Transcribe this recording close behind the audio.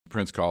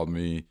Prince called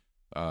me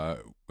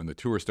when the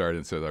tour started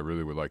and said, I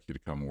really would like you to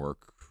come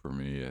work for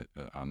me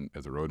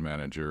as a road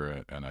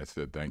manager. And I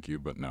said, thank you,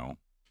 but no.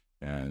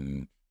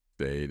 And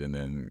stayed. And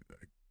then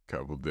a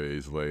couple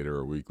days later,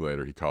 a week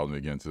later, he called me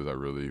again and says, I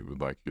really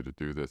would like you to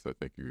do this. I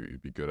think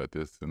you'd be good at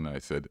this. And I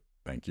said,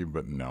 thank you,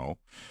 but no.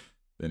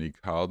 Then he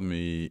called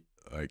me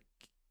like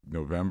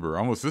November,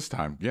 almost this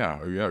time. Yeah,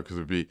 because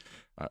it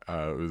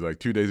was like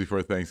 2 days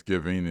before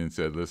Thanksgiving, and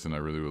said, listen, I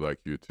really would like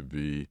you to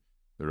be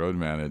the road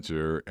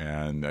manager.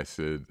 And I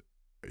said,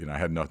 I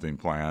had nothing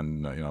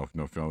planned,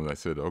 no films. I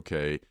said,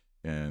 okay.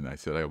 And I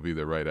said, I'll be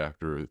there right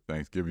after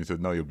Thanksgiving. He said,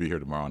 no, you'll be here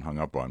tomorrow, and hung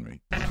up on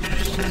me.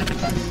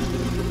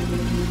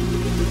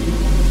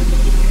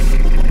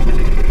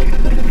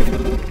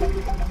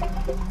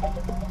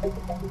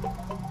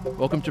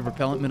 Welcome to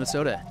Propellant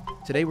Minnesota.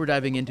 Today we're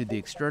diving into the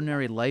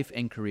extraordinary life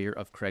and career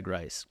of Craig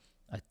Rice,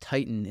 a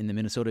titan in the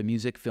Minnesota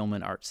music, film,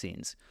 and art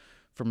scenes.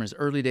 From his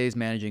early days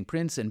managing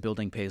Prince and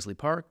building Paisley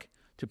Park,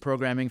 to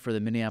programming for the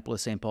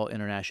Minneapolis St.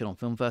 International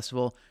Film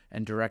Festival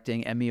and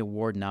directing Emmy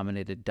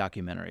Award-nominated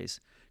documentaries.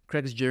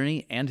 Craig's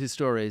journey and his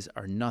stories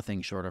are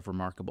nothing short of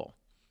remarkable.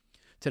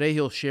 Today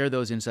he'll share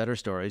those insider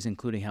stories,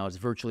 including how it's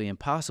virtually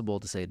impossible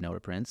to say no to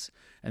Prince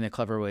and the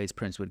clever ways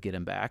Prince would get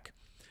him back.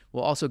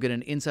 We'll also get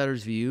an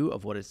insider's view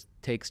of what it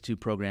takes to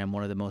program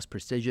one of the most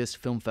prestigious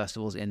film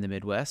festivals in the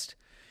Midwest,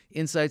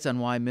 insights on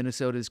why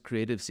Minnesota's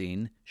creative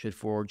scene should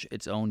forge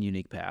its own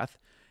unique path,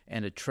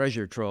 and a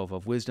treasure trove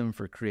of wisdom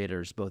for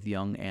creators both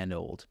young and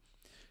old.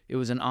 It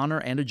was an honor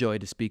and a joy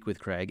to speak with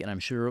Craig, and I'm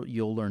sure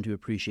you'll learn to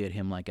appreciate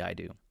him like I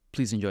do.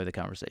 Please enjoy the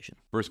conversation.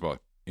 First of all,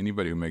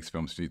 anybody who makes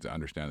films needs to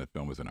understand that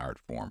film is an art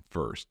form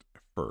first.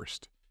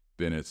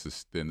 Then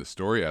then the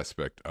story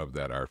aspect of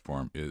that art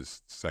form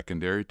is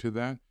secondary to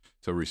that.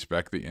 So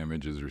respect the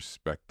images,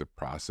 respect the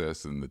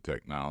process and the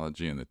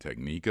technology and the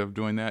technique of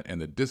doing that, and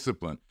the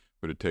discipline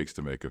what it takes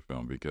to make a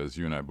film. Because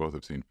you and I both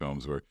have seen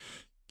films where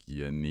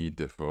you need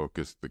to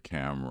focus the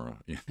camera.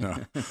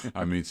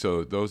 I mean,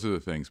 so those are the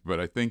things. But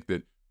I think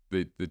that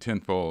the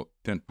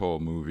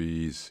tentpole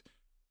movies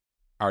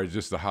are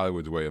just the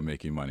Hollywood's way of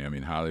making money. I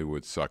mean,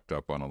 Hollywood sucked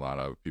up on a lot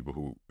of people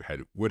who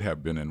would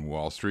have been in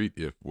Wall Street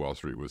if Wall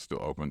Street was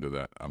still open to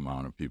that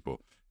amount of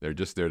people. They're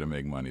just there to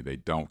make money. They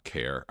don't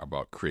care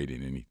about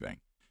creating anything.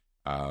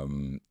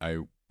 I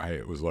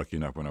was lucky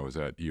enough when I was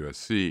at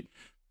USC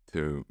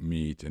to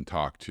meet and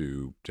talk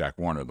to Jack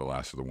Warner, the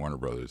last of the Warner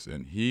Brothers,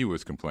 and he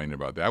was complaining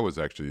about that. Was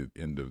actually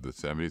the end of the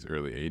 70s,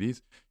 early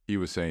 80s. He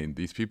was saying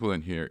these people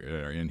in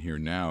here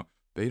now,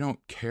 they don't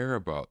care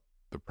about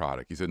the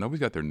product. He said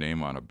nobody's got their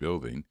name on a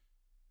building.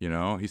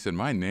 He said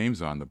my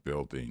name's on the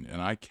building,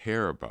 and I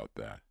care about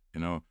that.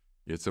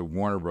 It's a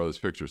Warner Brothers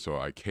picture, so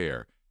I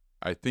care.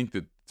 I think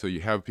that so you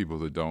have people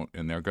that don't,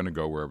 and they're going to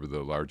go wherever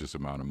the largest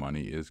amount of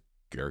money is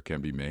or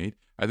can be made.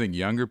 I think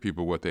younger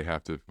people, what they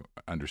have to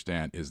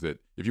understand is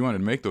that if you want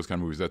to make those kind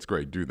of movies, that's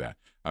great. Do that.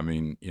 I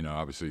mean,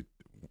 obviously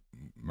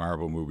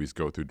Marvel movies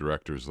go through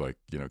directors like,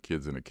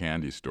 kids in a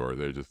candy store.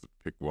 They just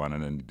pick one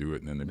and then do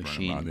it, and then they burn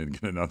them out and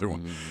get another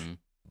one. Mm-hmm.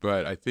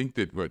 But I think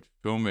that what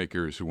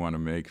filmmakers who want to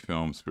make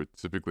films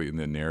specifically in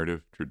the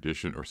narrative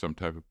tradition or some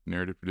type of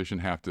narrative tradition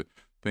have to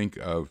think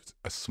of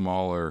a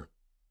smaller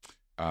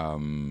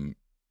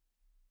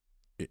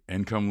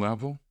income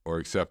level, or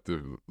accept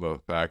the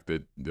fact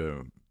that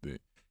the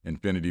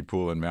infinity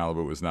pool in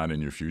Malibu was not in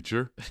your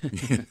future. So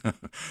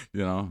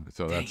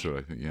that's what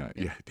I think.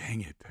 Yeah,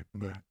 dang it.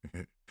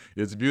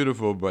 It's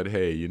beautiful, but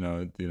hey,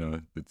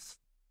 it's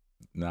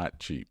not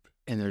cheap.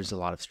 And there's a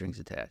lot of strings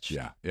attached.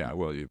 Yeah.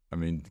 Well,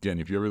 again,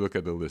 if you ever look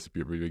at the list, if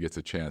you ever gets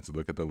a chance to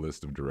look at the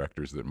list of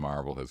directors that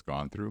Marvel has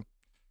gone through,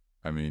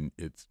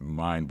 it's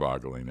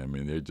mind-boggling.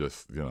 They're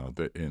just,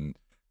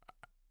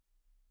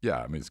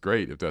 it's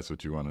great if that's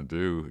what you want to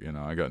do.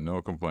 I got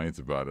no complaints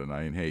about it, and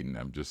I ain't hating.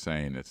 I'm just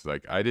saying it's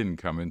like I didn't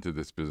come into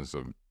this business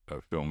of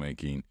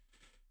filmmaking,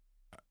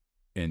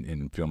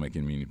 in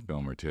filmmaking, meaning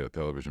film or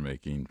television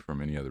making, from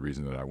any other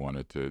reason that I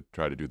wanted to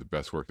try to do the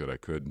best work that I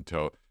could and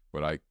tell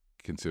what I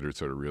considered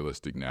sort of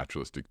realistic,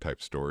 naturalistic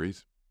type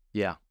stories.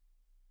 Yeah.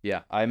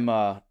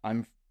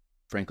 I'm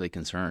frankly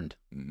concerned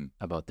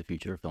about the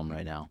future of film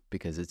right now,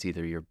 because it's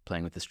either you're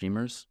playing with the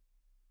streamers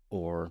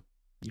or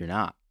you're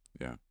not.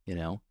 Yeah.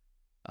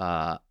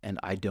 And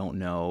I don't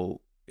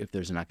know if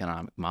there's an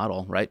economic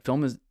model, right?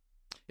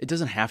 It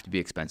doesn't have to be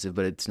expensive,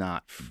 but it's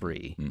not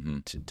free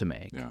to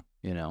make.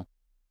 Yeah.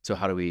 So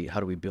how do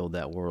we build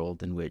that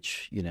world in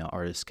which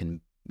artists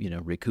can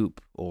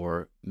recoup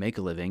or make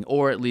a living,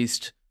 or at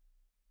least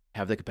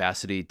have the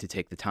capacity to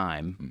take the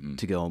time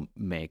to go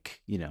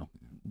make,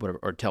 whatever,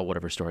 or tell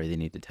whatever story they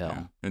need to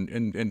tell. Yeah.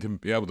 And to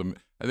be able to,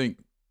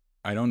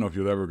 I don't know if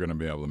you're ever going to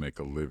be able to make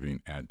a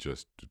living at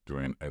just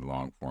doing a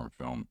long form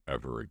film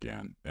ever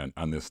again. And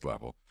on this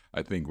level,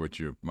 I think what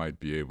you might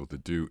be able to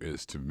do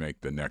is to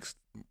make the next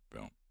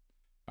film.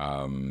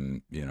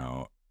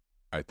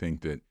 I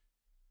think that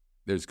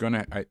there's going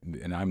to,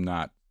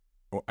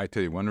 I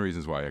tell you, one of the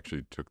reasons why I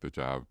actually took the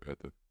job at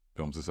the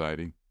Film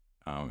Society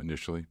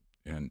initially,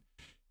 and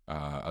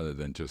other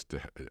than just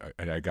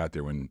I got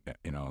there when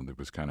there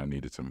was kind of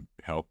needed some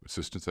help,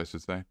 assistance, I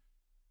should say.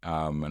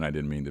 And I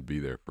didn't mean to be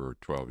there for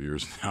 12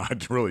 years now. I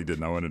really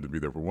didn't. I wanted to be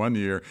there for 1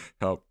 year,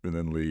 help, and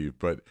then leave.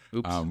 But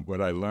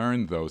what I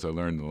learned, though, is I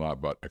learned a lot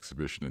about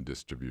exhibition and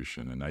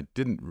distribution. And I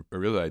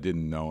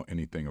didn't know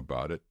anything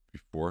about it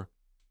before.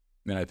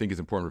 And I think it's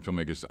important for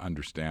filmmakers to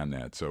understand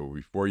that. So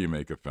before you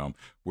make a film,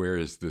 where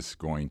is this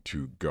going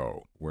to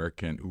go?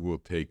 Who will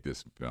take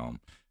this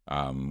film?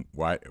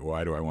 Why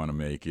do I want to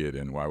make it,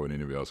 and why would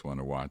anybody else want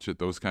to watch it?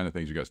 Those kind of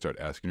things you got to start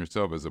asking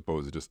yourself, as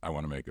opposed to just I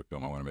want to make a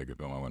film, I want to make a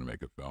film, I want to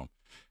make a film.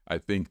 I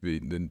think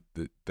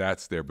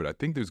that's there, but I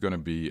think there's going to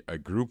be a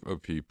group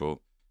of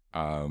people,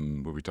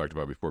 what we talked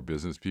about before,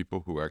 business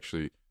people who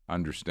actually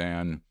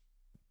understand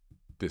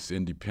this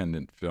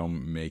independent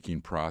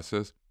filmmaking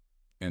process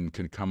and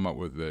can come up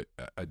with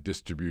a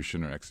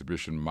distribution or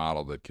exhibition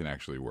model that can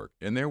actually work.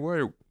 And there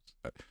were,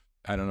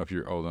 I don't know if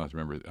you're old enough to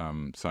remember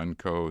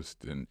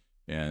Suncoast,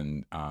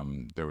 and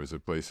there was a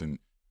place in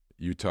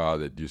Utah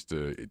that used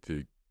to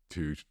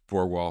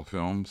four-wall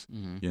films,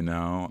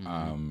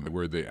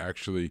 where they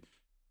actually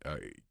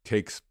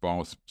take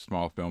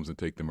small films and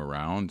take them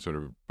around, sort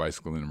of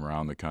bicycling them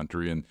around the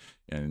country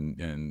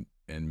and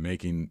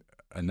making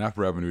enough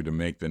revenue to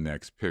make the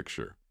next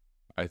picture.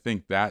 I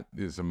think that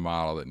is a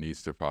model that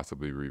needs to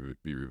possibly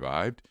be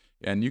revived.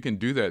 And you can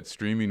do that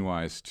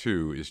streaming-wise,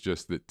 too. It's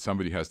just that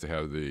somebody has to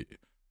have the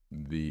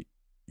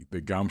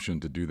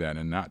gumption to do that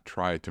and not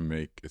try to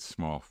make a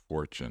small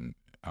fortune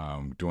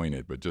doing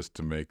it, but just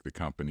to make the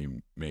company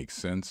make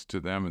sense to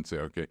them and say,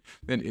 okay,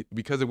 then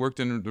because it worked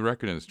in the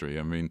record industry.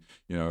 I mean,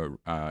 was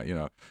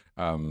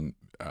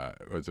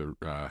it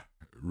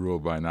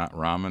Ruled by Not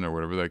Ramen or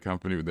whatever that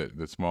company,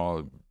 the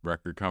small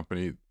record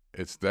company.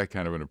 It's that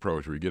kind of an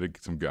approach where you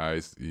get some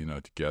guys,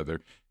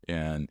 together,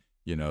 and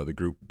the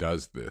group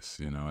does this,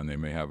 and they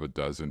may have a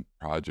dozen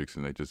projects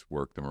and they just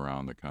work them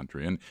around the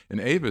country. And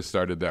Ava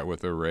started that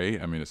with Array.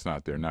 I mean, it's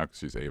not there now because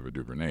she's Ava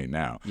DuVernay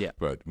now. Yeah.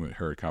 But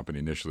her company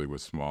initially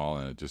was small,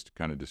 and it just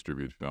kind of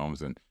distributed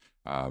films and,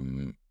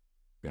 on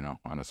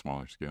a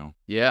smaller scale.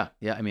 Yeah.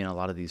 Yeah. I mean, a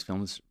lot of these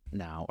films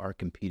now are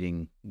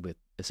competing with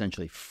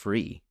essentially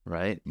free,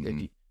 right? Mm-hmm.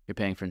 If you're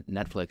paying for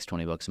Netflix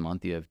 $20 a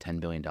month, you have $10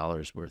 billion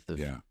worth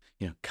of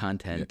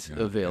content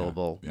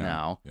available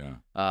now.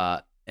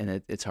 Yeah.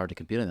 And it's hard to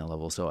compete on that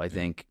level. So I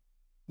think,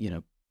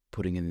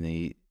 putting in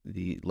the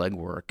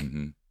legwork,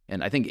 mm-hmm.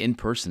 and I think in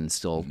person is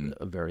still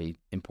a very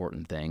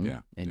important thing. Yeah.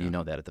 And you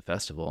know that at the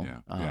festival,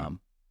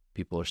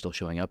 people are still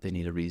showing up. They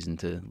need a reason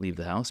to leave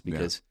the house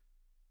because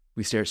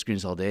we stare at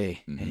screens all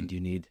day, and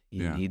you need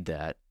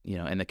that,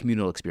 and the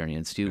communal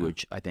experience too,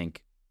 which I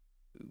think,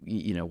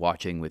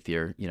 watching with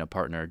your,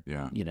 partner,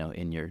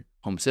 in your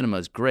home cinema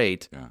is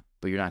great. Yeah.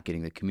 But you're not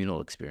getting the communal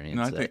experience.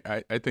 No, I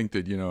think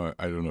that,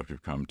 I don't know if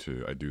you've come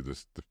to, I do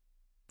this, the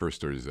first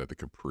stories at the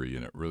Capri,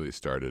 and it really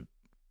started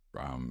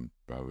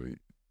probably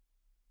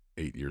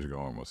 8 years ago,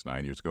 almost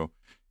 9 years ago.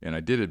 And I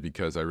did it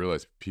because I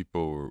realized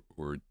people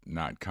were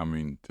not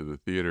coming to the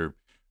theater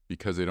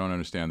because they don't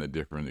understand the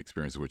different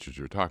experiences, which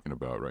you're talking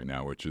about right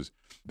now, which is,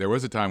 there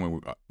was a time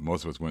when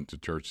most of us went to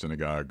church,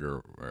 synagogue,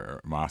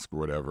 or mosque or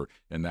whatever,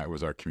 and that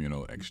was our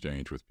communal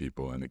exchange with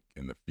people and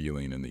the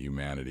feeling and the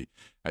humanity.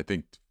 I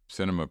think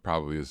cinema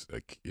probably is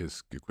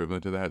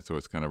equivalent to that. So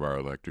it's kind of our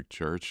electric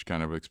church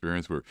kind of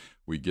experience where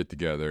we get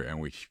together and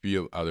we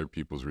feel other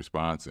people's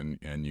response,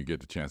 and you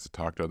get the chance to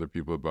talk to other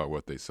people about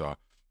what they saw,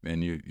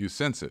 and you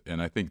sense it.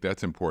 And I think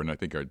that's important. I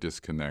think our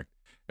disconnect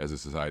as a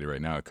society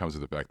right now, it comes to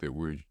the fact that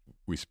we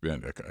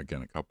spent,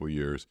 again, a couple of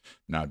years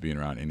not being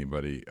around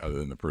anybody other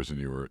than the person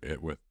you were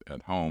with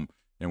at home.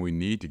 And we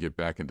need to get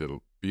back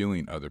into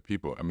feeling other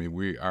people. I mean,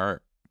 we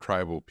are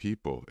tribal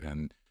people,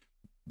 and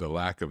the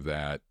lack of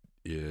that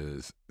we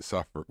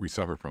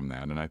suffer from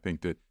that. And I think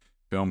that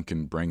film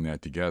can bring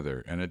that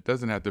together. And it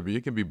doesn't have to be,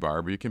 it can be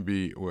Barbie, it can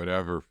be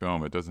whatever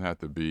film. It doesn't have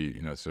to be,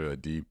 sort of a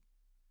deep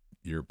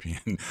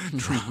European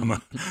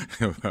drama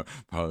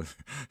about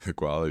the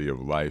quality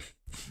of life,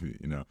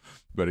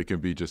 but it can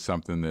be just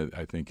something that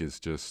I think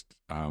is just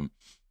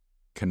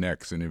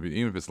connects. And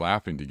even if it's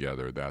laughing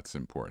together, that's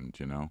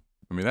important,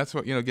 I mean, that's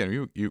what,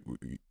 again, you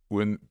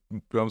when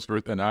films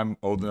first, and I'm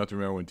old enough to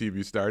remember when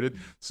TV started,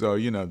 so,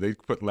 they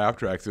put laugh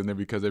tracks in there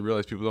because they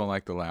realized people don't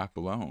like to laugh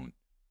alone.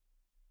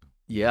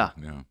 Yeah.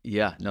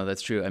 No,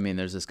 that's true. I mean,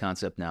 there's this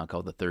concept now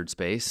called the third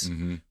space,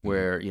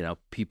 where,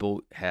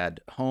 people had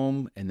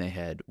home and they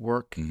had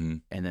work,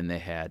 and then they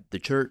had the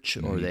church,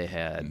 or they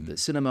had the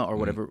cinema or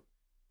whatever.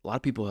 A lot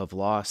of people have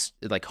lost,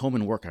 like, home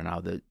and work are now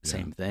the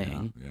same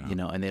thing,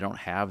 and they don't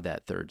have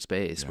that third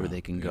space where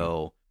they can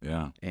go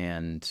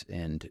and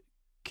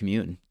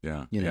commune,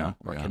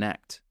 or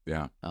connect.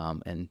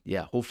 And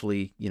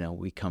hopefully,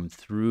 we come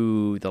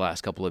through the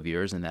last couple of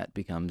years and that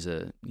becomes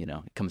it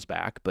comes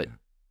back, but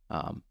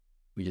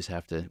we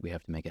have to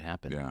make it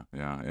happen.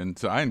 And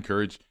so I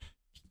encourage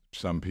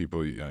some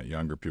people,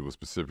 younger people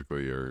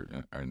specifically,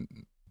 or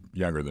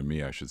younger than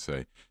me, I should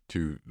say,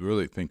 to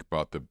really think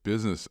about the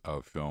business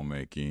of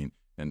filmmaking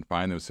and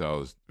find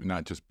themselves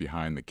not just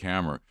behind the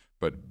camera,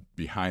 but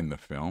behind the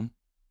film.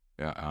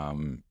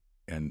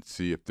 and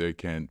see if they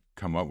can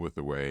come up with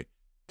a way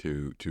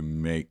to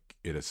make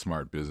it a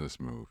smart business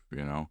move.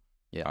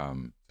 Yeah.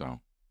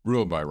 So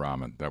Ruled by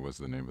Ramen, that was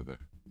the name of the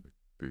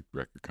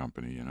record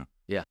company.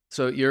 Yeah.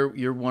 So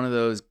you're one of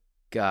those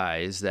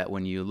guys that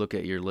when you look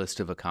at your list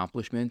of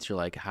accomplishments, you're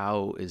like,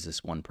 how is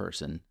this one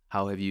person?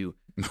 How have you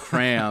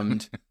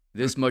crammed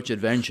this much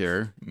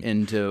adventure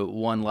into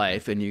one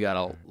life, and you got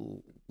a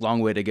long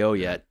way to go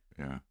yet?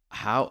 Yeah.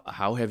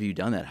 How have you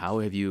done that? How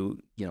have you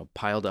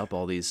piled up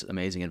all these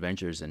amazing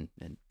adventures and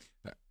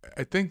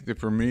I think that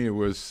for me it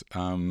was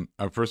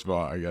first of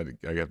all I got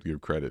to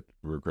give credit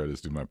where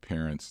credit's due. My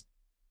parents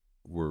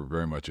were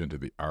very much into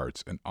the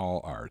arts and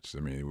all arts. I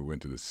mean, we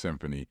went to the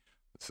symphony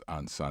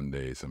on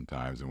Sunday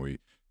sometimes, and we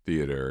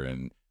theater,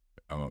 and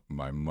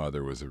my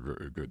mother was a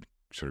very good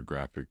sort of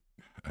graphic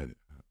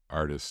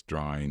artist,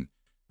 drawing.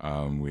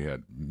 We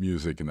had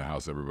music in the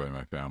house, everybody in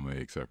my family,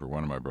 except for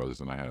one of my brothers,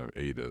 and I have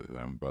 8 of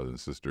them, brothers and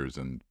sisters,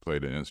 and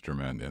played an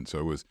instrument. And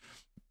so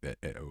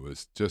it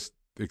was just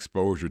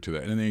exposure to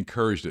that. And they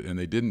encouraged it, and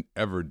they didn't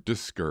ever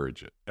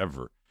discourage it,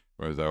 ever.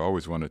 Whereas I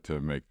always wanted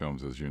to make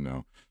films, as you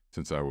know,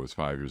 since I was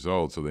 5 years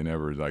old. So they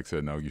never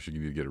said, no, you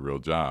need to get a real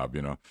job.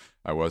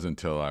 I wasn't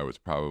until I was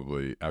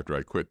probably after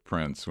I quit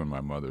Prince when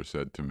my mother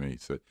said to me,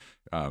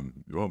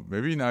 well,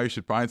 maybe now you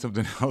should find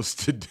something else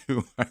to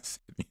do.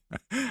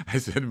 I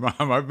said,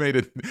 Mom, I've made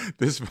it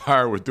this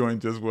far with doing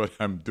just what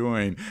I'm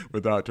doing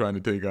without trying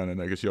to take on.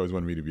 And I guess she always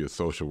wanted me to be a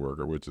social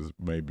worker, which is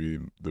maybe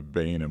the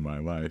bane of my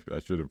life. I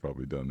should have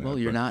probably done that. Well,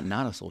 you're not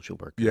a social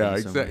worker. Yeah,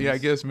 exactly. Yeah, I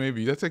guess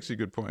maybe that's actually a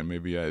good point.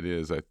 Maybe it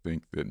is. I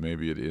think that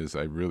maybe it is.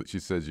 She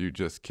says you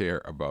just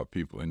care about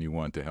people and you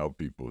want to help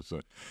people.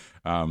 So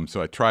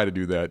I try to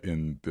do that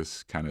in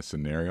this kind of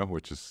scenario,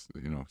 which is,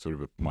 sort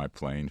of my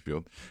playing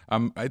field.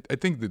 I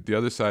think that the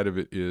other side of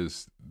it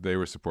is they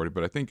were supportive,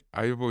 but I think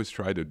I've always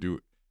tried to do,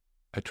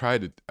 I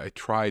tried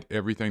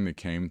everything that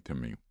came to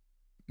me,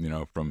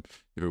 from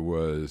if it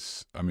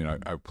was,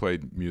 I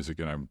played music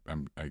and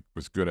I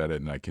was good at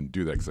it and I can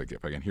do that because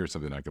if I can hear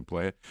something, I can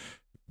play it.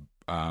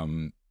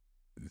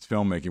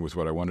 Filmmaking was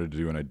what I wanted to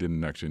do, and I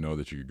didn't actually know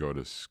that you could go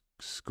to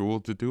school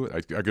to do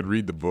it. I could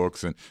read the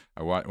books, and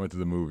I went to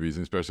the movies,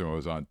 and especially when I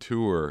was on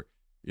tour,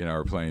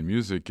 or playing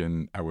music,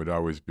 and I would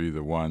always be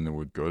the one that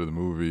would go to the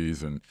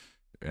movies and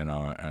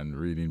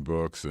reading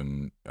books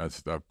and that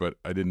stuff. But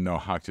I didn't know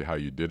how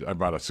you did it. I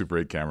bought a Super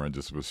 8 camera and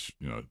just was,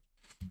 I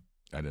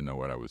didn't know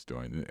what I was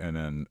doing. And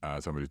then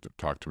somebody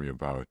talked to me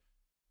about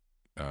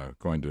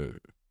going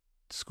to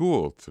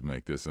school to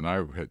make this, and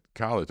I had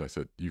college. I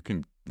said, you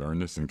can learn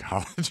this in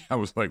college? I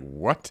was like,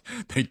 what?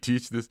 They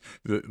teach this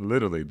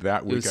literally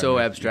that week. It was so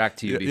abstract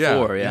to you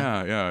before.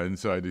 Yeah. And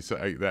so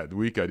that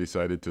week I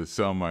decided to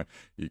sell my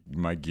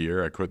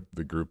gear. I quit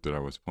the group that I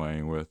was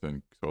playing with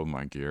and sold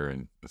my gear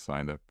and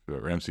signed up for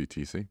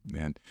MCTC.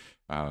 And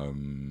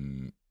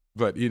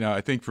but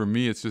I think for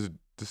me it's just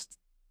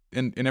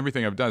in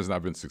everything I've done has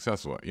not been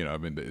successful. I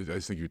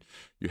just think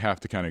you have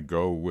to kind of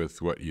go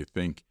with what you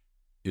think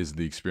is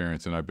the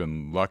experience, and I've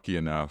been lucky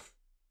enough.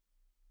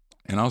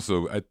 And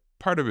also,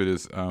 part of it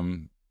is,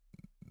 my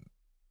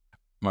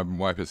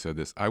wife has said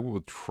this: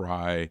 I'll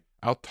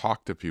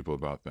talk to people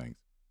about things.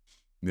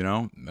 They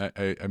can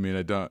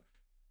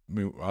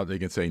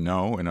say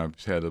no, and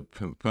I've had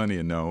plenty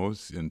of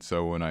no's. And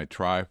so when I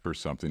try for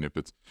something, if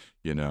it's,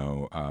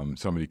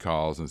 somebody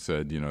calls and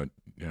said, you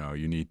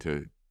need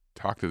to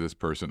talk to this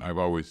person, I've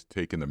always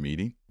taken the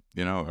meeting.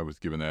 I was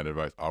given that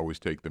advice: always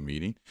take the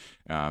meeting,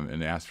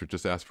 and ask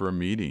for a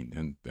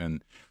meeting,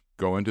 and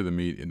go into the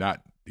meeting,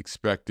 not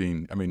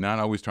expecting. Not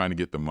always trying to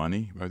get the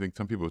money. I think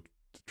some people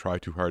try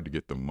too hard to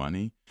get the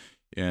money,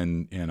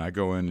 and I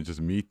go in and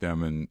just meet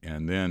them,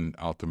 and then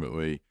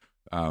ultimately,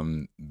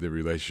 the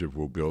relationship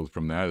will build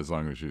from that. As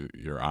long as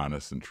you're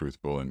honest and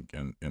truthful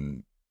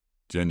and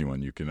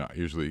genuine, you can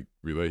usually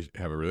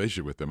have a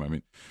relationship with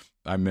them.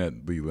 I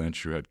met Lee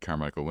Lynch, who had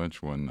Carmichael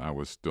Lynch, when I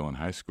was still in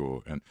high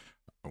school, and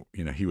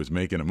he was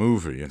making a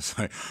movie. It's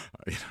like,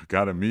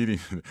 got a meeting,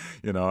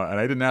 and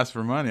I didn't ask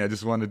for money. I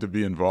just wanted to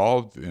be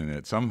involved in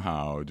it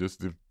somehow.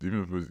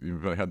 Even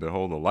if I had to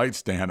hold a light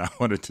stand, I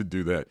wanted to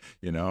do that,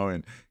 And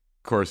of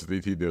course,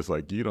 he was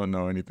like, you don't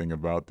know anything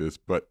about this,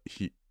 but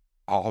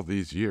all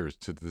these years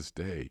to this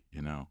day,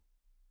 the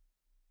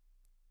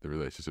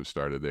relationship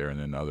started there, and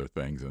then other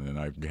things, and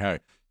then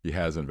he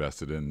has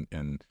invested in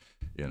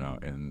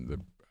the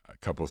a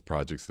couple of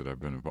projects that I've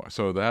been involved.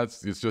 So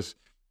it's just.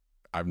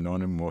 I've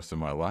known him most of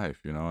my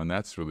life, and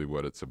that's really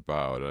what it's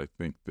about. I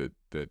think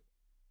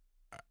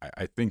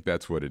I think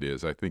that's what it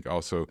is. I think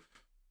also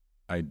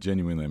I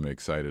genuinely am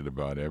excited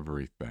about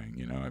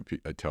everything.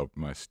 I tell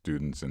my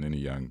students and any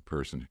young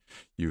person,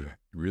 you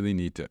really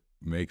need to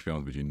make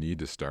films, but you need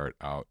to start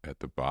out at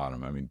the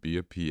bottom. Be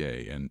a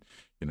PA. And,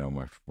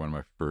 one of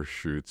my first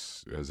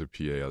shoots as a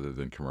PA, other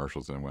than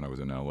commercials and when I was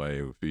in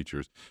LA with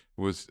features,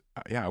 was,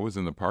 I was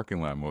in the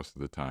parking lot most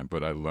of the time,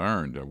 but I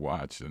learned, I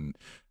watched, and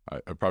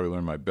I probably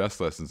learned my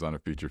best lessons on a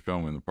feature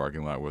film in the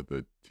parking lot with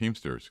the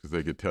Teamsters, because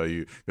they could tell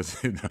you, because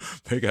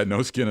they got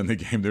no skin in the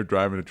game. They're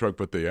driving a truck,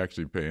 but they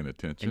actually paying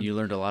attention. And you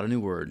learned a lot of new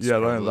words. Yeah, I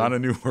learned a probably. lot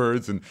of new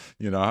words, and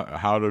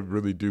how to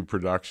really do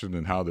production,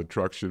 and how the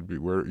truck should be,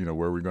 where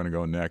we're going to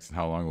go next, and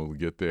how long we'll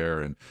get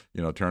there, and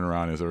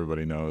turnaround, as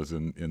everybody knows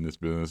in this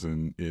business,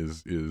 and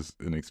is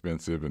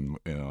inexpensive, and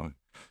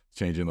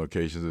changing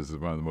locations is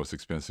one of the most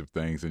expensive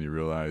things, and you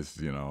realize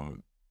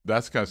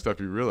that's the kind of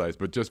stuff you realize.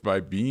 But just by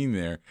being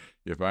there,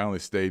 if I only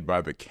stayed by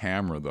the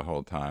camera the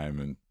whole time,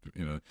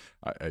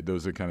 and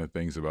those are kind of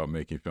things about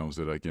making films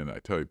that, again, I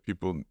tell you,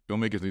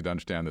 filmmakers need to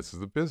understand this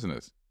is a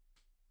business.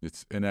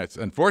 And that's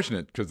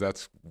unfortunate, because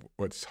that's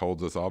what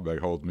holds us all back,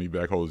 holds me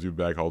back, holds you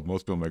back, holds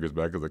most filmmakers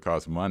back, because it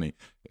costs money.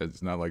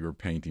 It's not like we're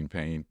painting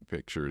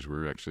pictures.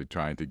 We're actually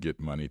trying to get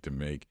money to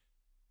make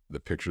the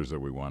pictures that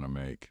we want to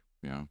make.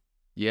 Yeah.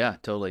 Yeah,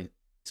 totally.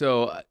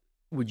 So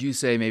would you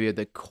say maybe at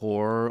the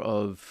core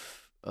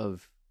of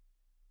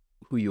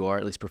who you are,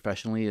 at least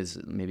professionally, is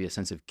maybe a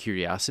sense of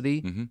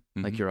curiosity?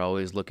 Like you're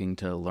always looking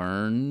to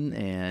learn,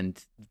 and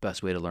the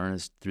best way to learn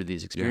is through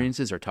these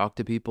experiences or talk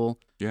to people.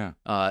 Yeah.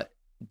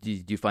 Do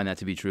you find that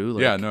to be true?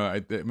 Yeah, no,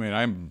 I mean,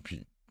 I'm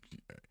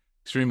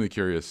extremely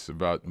curious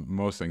about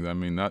most things. I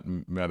mean, not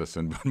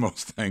medicine, but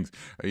most things.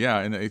 Yeah,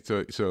 and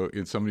so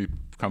if somebody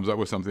comes up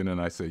with something,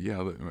 and I say,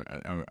 yeah,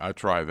 I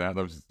try that.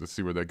 Let's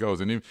see where that goes.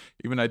 And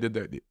even I did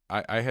that.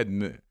 I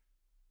had.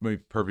 My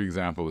perfect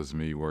example is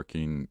me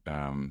working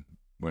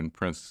when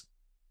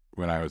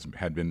I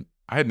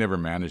had never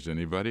managed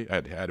anybody.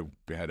 I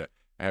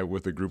had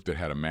with a group that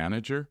had a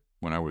manager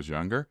when I was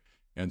younger,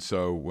 and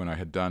so when I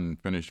had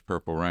finished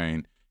Purple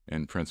Rain,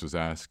 and Prince was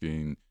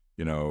asking,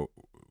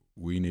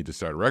 we need to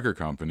start a record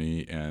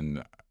company,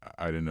 and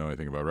I didn't know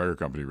anything about a record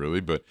company really,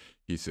 but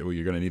he said, well,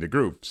 you're going to need a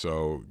group.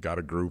 So got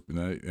a group,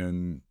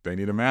 and they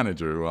need a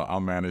manager. Well, I'll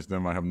manage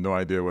them. I have no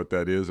idea what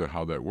that is or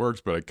how that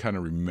works, but I kind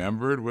of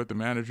remembered what the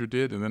manager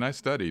did, and then I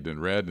studied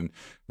and read and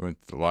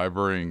went to the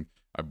library, and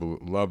I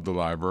love the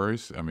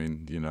libraries. I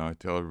mean, I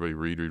tell everybody,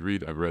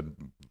 read. I've read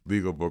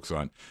legal books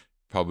on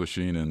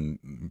publishing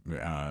and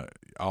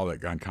all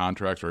that, on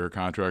contracts, record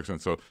contracts,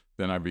 and so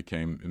then I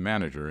became a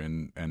manager,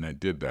 and I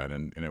did that,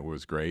 and it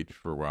was great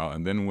for a while.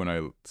 And then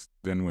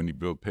when he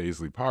built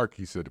Paisley Park,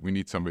 he said, we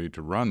need somebody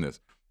to run this.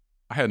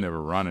 I had never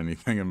run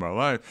anything in my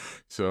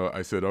life, so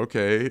I said,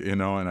 okay,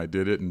 and I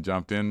did it and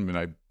jumped in, and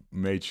I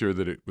made sure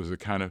that it was a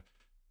kind of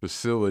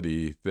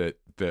facility that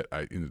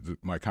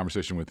my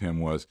conversation with him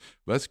was,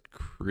 let's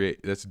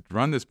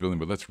run this building,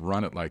 but let's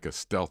run it like a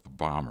stealth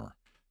bomber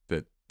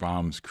that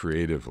bombs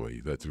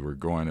creatively. That we're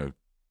going to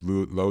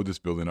load this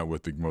building up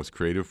with the most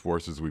creative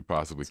forces we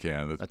possibly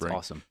can. That's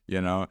awesome.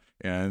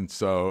 And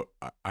so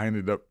I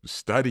ended up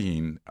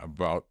studying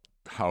about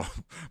how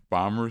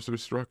bombers are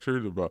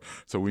structured.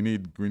 So we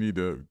need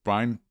to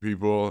find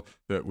people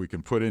that we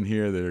can put in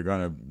here that are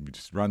going to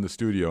just run the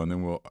studio, and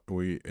then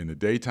we in the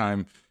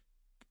daytime.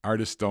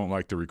 Artists don't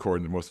like to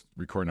record, and most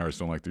recording artists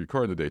don't like to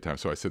record in the daytime.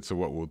 So I said, so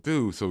what we'll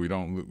do, so we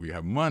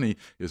have money,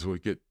 is we'll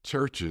get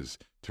churches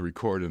to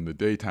record in the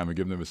daytime and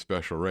give them a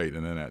special rate.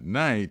 And then at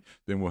night,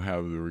 then we'll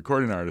have the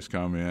recording artists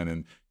come in.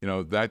 And,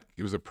 that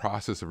it was a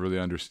process of really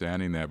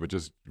understanding that, but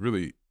just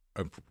really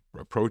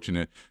approaching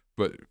it,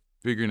 but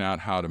figuring out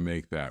how to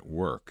make that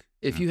work.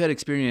 If you had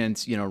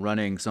experience,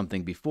 running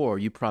something before,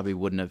 you probably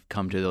wouldn't have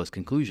come to those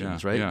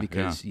conclusions, right?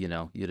 Because, you'd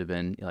have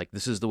been like,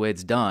 this is the way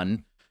it's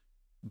done.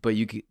 But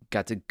you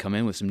got to come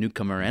in with some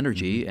newcomer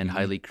energy and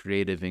highly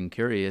creative and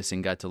curious,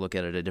 and got to look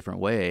at it a different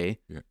way.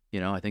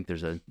 Yeah. I think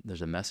there's a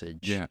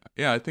message. Yeah.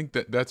 I think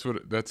that's what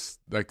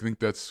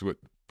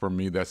for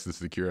me, that's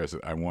just the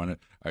curiosity.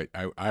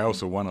 I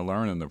also want to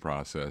learn in the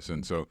process,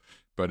 and so,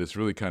 but it's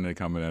really kind of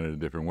coming at it a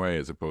different way,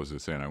 as opposed to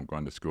saying I'm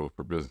going to school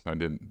for business. I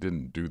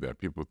didn't do that.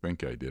 People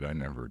think I did. I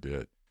never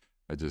did.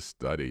 I just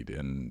studied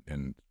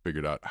and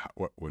figured out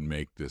what would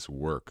make this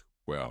work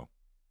well.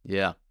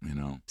 Yeah.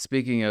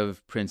 Speaking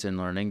of Prince and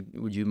learning,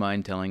 would you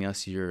mind telling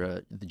us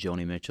the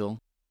Joni Mitchell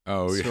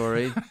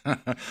story?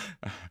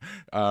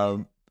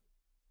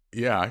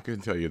 Yeah, I can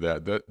tell you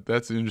that.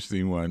 That's an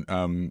interesting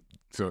one.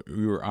 So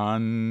we were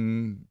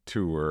on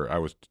tour. I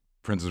was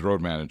Prince's road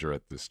manager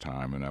at this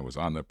time, and I was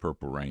on the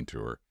Purple Rain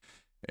tour.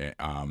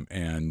 I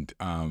knew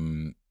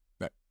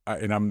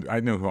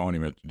who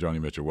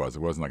Joni Mitchell was.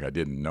 It wasn't like I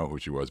didn't know who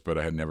she was, but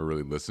I had never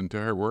really listened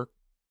to her work.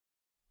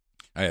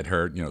 I had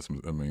heard,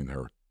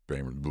 her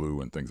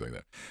Blue and things like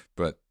that,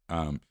 but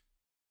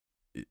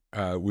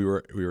we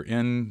were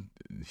in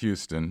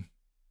Houston,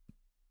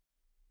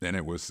 and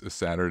it was a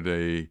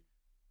Saturday,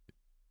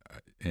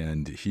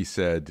 and he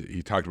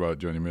talked about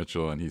Joni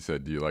Mitchell, and he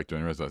said, "Do you like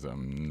Joni Mitchell?" I said,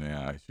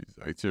 "Nah,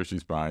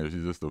 she's fine.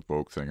 She's just a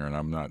folk singer, and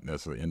I'm not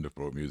necessarily into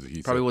folk music."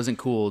 He probably wasn't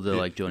cool to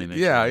like Joni Mitchell.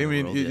 Yeah, I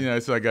mean,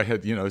 it's like I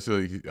had,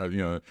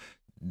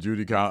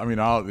 Judy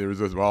Collins, there was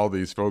just all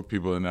these folk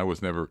people, and I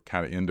was never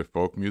kind of into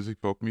folk music.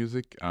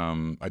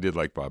 I did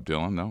like Bob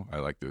Dylan, though. I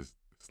liked his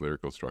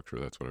lyrical structure.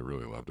 That's what I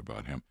really loved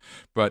about him.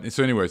 But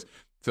so anyways,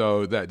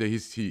 So that day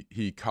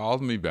he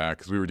called me back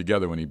because we were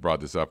together when he brought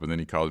this up, and then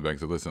he called me back and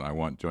said, "Listen, I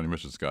want Joni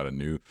Mitchell's got a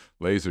new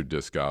laser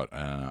disc out,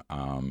 and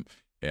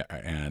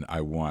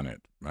I want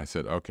it." I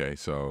said, "Okay."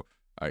 So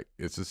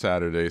it's a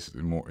Saturday.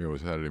 It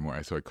was Saturday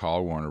morning. So I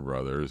called Warner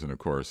Brothers, and of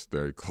course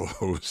they're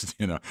closed,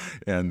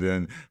 And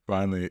then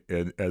finally,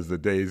 as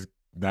the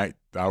night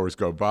hours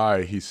go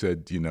by, he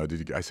said,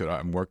 I said,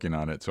 "I'm working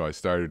on it." So I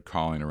started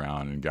calling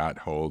around and got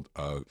hold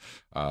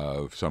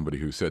of somebody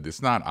who said,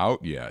 "It's not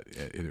out yet."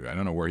 I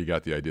don't know where he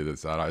got the idea that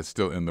it's out. It's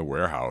still in the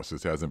warehouse.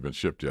 It hasn't been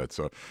shipped yet.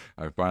 So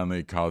I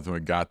finally called him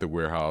and got the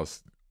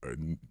warehouse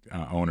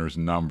owner's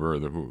number.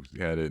 Who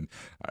had it.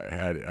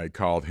 I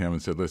called him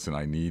and said, "Listen,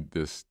 I need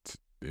this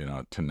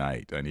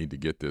tonight. I need to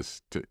get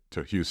this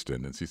to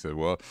Houston." And he said,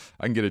 "Well,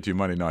 I can get it to you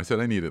Monday." No, I said,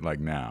 "I need it like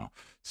now."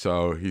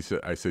 So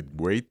I said,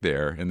 "Wait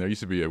there." And there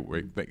used to be a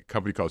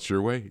company called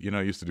Sureway,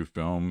 used to do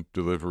film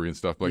delivery and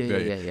stuff like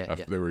that. Yeah.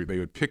 They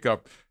would pick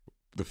up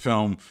the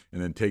film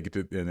and then take it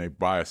and they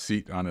buy a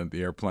seat on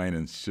the airplane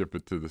and ship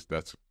it to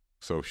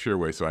so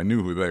Sureway. So I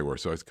knew who they were.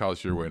 So I called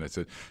Sureway and I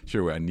said,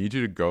 "Sureway, I need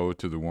you to go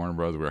to the Warner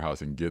Brothers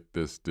warehouse and get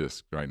this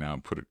disc right now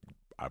and put it.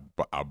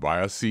 I'll buy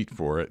a seat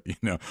for it,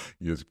 you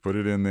just put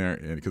it in there,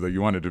 because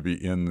you want it to be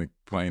in the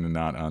plane and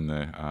not on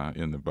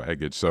in the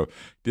baggage." So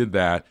did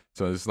that.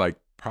 So it's like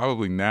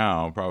probably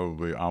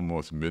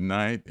almost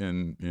midnight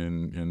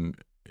in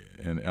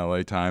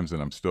LA times,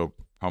 and I'm still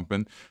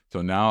pumping.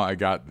 So now I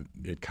got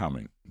it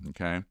coming,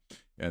 okay?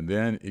 And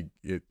then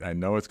I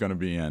know it's going to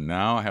be in.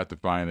 Now I have to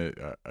find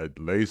a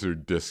laser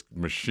disc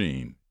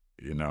machine,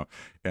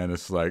 and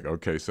it's like,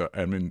 okay, so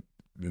I mean.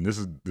 And this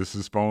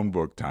is phone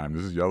book time.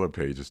 This is Yellow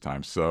Pages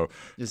time. So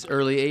this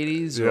early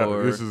 '80s, yeah,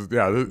 or this is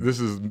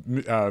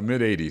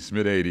mid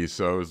 '80s.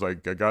 So it was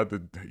like I got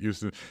the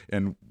Houston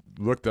and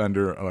looked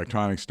under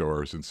electronic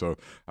stores, and so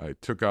I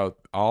took out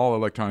all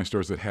electronic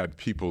stores that had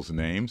people's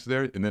names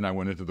there, and then I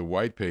went into the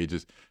white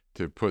pages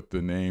to put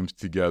the names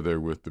together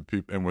with the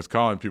people, and was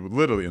calling people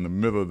literally in the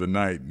middle of the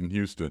night in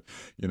Houston.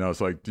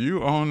 It's like, "Do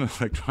you own an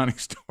electronic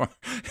store?"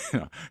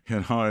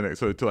 And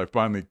so until I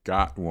finally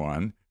got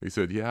one, he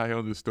said, "Yeah, I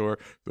own the store."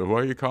 So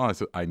what are you calling? I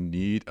said, "I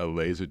need a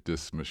laser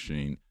disc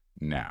machine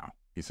now."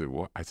 He said,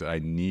 "What?" I said, "I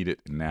need it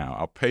now.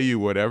 I'll pay you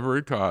whatever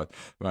it costs,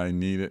 but I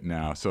need it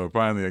now." So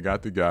finally, I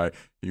got the guy.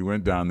 He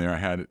went down there. I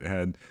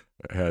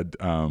had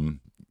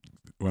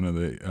one of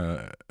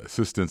the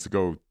assistants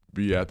go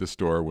be at the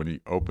store when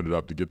he opened it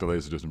up to get the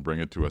laser disc and bring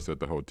it to us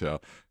at the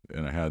hotel.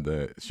 And I had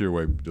the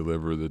Sureway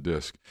deliver the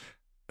disc.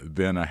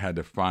 Then I had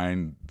to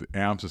find the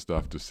amps and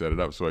stuff to set it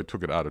up. So I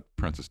took it out of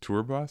Prince's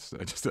tour bus.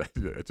 I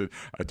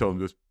told him,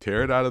 "Just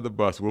tear it out of the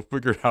bus. We'll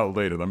figure it out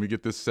later. Let me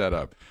get this set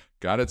up."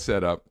 Got it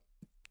set up,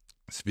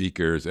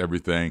 speakers,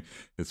 everything.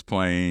 It's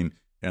playing.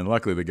 And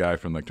luckily, the guy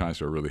from the electronics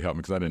store really helped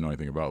me because I didn't know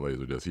anything about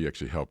Laserdisc. He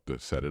actually helped to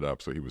set it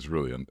up. So he was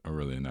really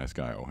a nice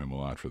guy. I owe him a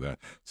lot for that.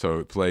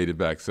 So played it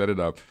back, set it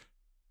up.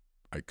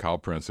 I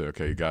called Prince, said,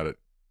 "Okay, you got it."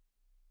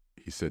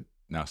 He said,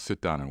 "Now sit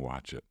down and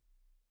watch it."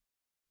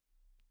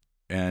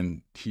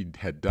 And he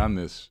had done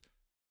this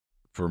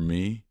for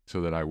me so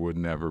that I would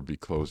never be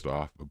closed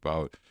off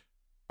about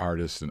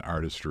artists and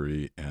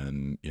artistry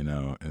and,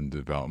 and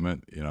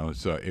development,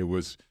 So it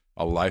was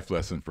a life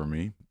lesson for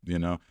me,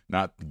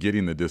 not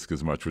getting the disc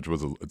as much, which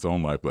was its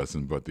own life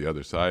lesson, but the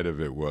other side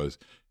of it was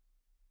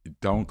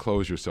don't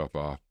close yourself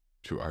off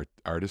to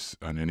artists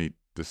on any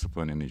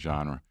discipline, any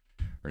genre,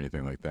 or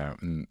anything like that.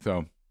 And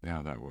so,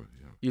 yeah, that was.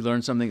 You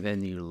learned something,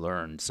 then you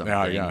learned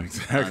something. Yeah,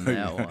 exactly.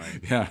 On that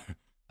one. Yeah.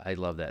 I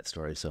love that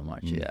story so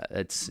much.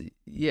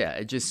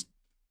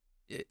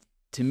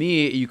 To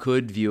me, you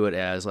could view it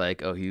as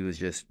like, oh, he was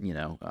just,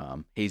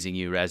 hazing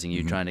you, razzing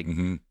you, trying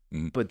to.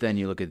 But then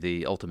you look at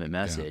the ultimate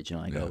message,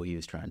 and oh, he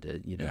was trying to,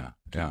 keep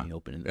me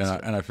open.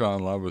 And I fell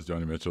in love with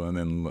Joni Mitchell, and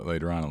then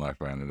later on in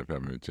life, I ended up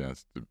having a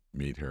chance to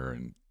meet her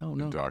and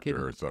talk to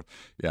her. So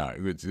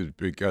it's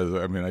because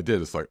I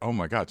did. It's like, oh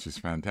my God, she's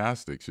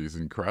fantastic. She's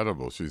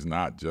incredible. She's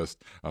not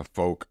just a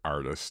folk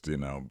artist,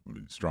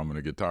 strumming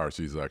a guitar.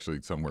 She's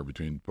actually somewhere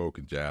between folk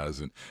and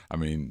jazz, and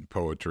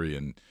poetry,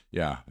 and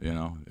she's had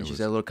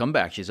a little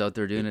comeback. She's out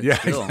there doing it. Yeah,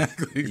 still.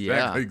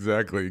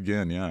 exactly.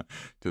 Again,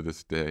 to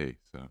this day.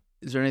 So.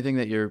 Is there anything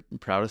that you're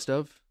proudest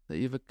of that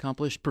you've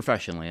accomplished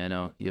professionally? I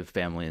know you have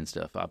family and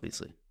stuff,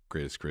 obviously.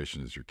 Greatest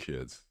creation is your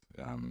kids.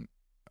 I don't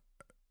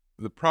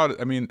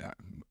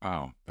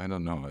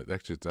know.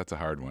 Actually, that's a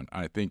hard one.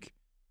 I think,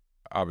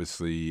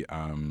 obviously,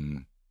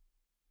 the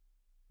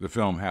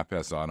film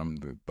Half-Past Autumn,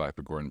 the life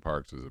of Gordon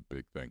Parks, is a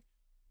big thing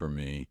for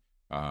me,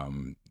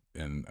 and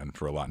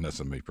for a lot, not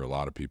necessarily for a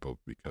lot of people,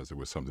 because it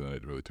was something that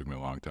it really took me a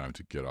long time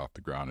to get off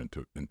the ground and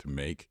to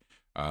make.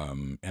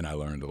 And I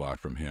learned a lot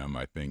from him.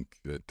 I think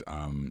that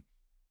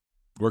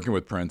working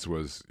with Prince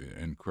was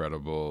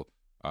incredible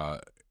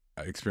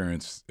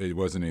experience. It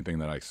wasn't anything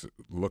that I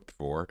looked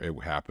for.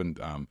 It happened.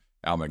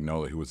 Al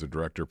Magnolia, who was the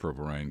director of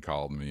Purple Rain,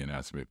 called me and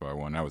asked me if I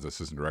wanted. I was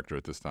assistant director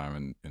at this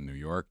time in New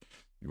York.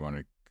 You want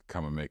to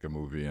come and make a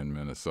movie in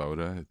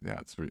Minnesota? Yeah,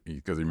 it's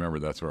because remember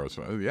that's where I was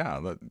from. Yeah,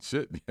 that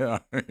shit. Yeah,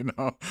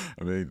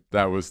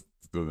 that was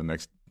the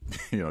next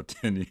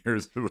 10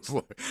 years, it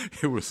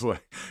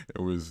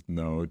was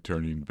no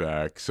turning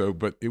back. So,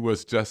 but it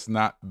was just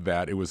not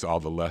that. It was all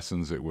the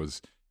lessons. It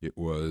was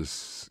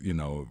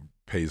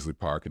Paisley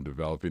Park and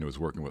developing. It was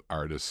working with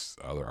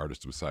other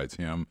artists besides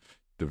him,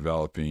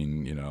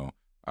 developing,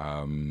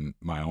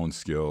 my own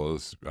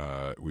skills.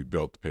 We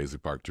built Paisley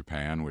Park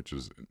Japan, which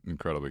was an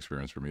incredible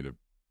experience for me to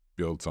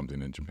build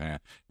something in Japan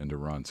and to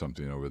run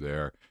something over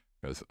there.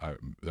 Because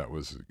that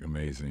was an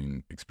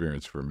amazing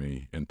experience for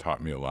me and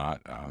taught me a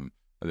lot. I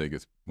think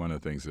it's one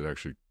of the things that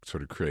actually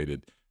sort of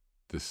created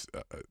this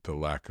the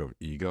lack of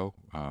ego,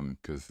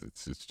 because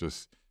it's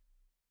just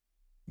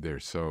they're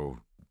so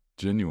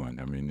genuine.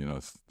 I mean,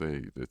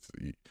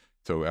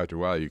 so after a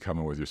while you come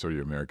in with your sort of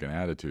your American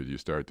attitude, you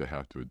start to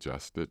have to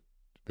adjust it.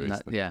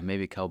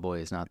 Maybe cowboy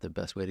is not the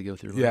best way to go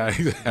through. Yeah,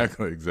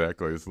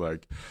 exactly. It's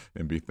like,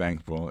 and be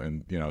thankful,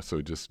 and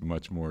so just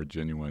much more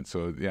genuine.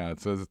 So yeah,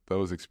 it's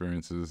those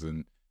experiences,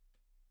 and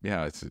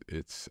yeah,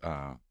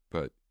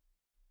 but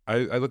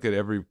I look at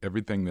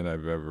everything that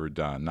I've ever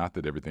done. Not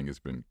that everything has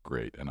been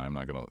great, and I'm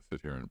not going to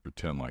sit here and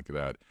pretend like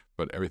that.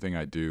 But everything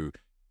I do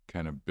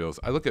kind of builds.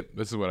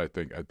 This is what I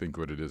think. I think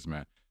what it is,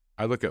 man.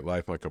 I look at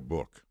life like a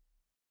book.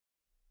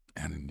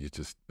 And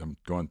I'm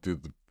going through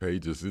the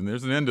pages, and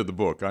there's an end of the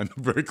book. I'm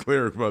very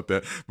clear about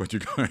that. But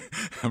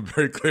I'm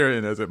very clear,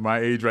 and as at my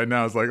age right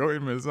now, it's like, oh, wait a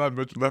minute, there's not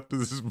much left of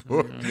this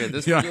book.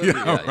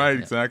 Right,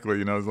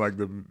 exactly. It's like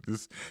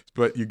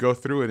but you go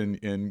through it,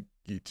 and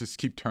you just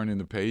keep turning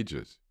the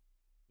pages,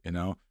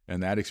 and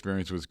that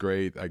experience was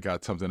great. I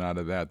got something out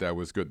of that. That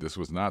was good. This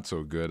was not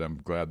so good. I'm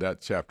glad that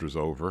chapter's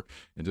over,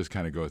 and just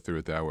kind of go through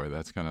it that way.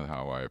 That's kind of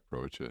how I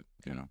approach it,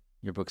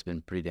 Your book's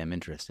been pretty damn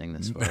interesting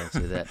thus far. I'll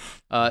say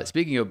that.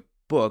 Speaking of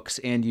books,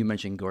 and you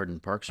mentioned Gordon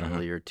Parks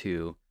earlier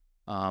too.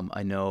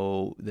 I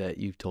know that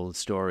you've told a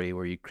story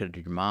where you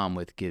credited your mom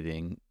with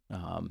giving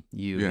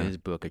you his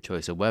book, A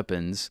Choice of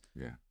Weapons.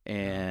 Yeah.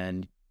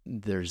 And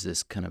there's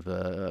this kind of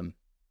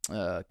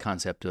a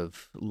concept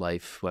of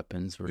life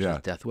weapons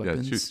versus death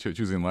weapons. Yeah,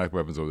 choosing life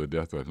weapons over the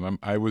death weapons.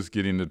 I was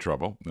getting into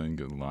trouble. I didn't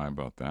get a lie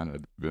about that.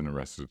 I'd been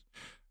arrested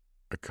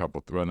a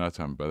couple. Well, not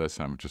time. By that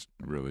time, just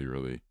really,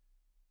 really.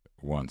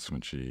 Once when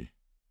she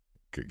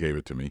gave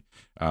it to me.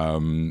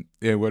 And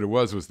what it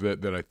was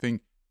that I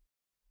think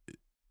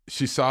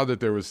she saw that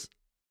there was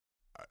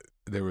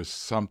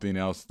something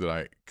else that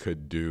I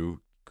could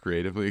do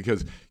creatively.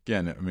 Because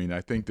again, I mean,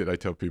 I think that I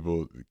tell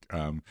people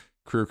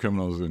career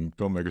criminals and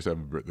filmmakers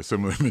have a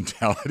similar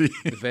mentality.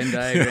 The Venn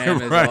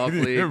diagram is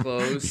awfully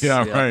close. Yeah,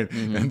 right.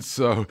 Mm-hmm. And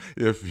so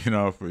if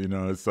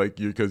it's like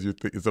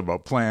it's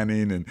about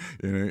planning and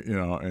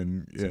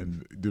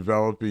and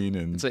developing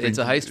and it's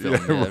a heist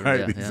film.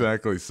 Right,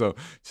 exactly. So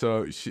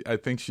I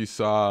think she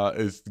saw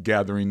is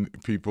gathering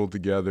people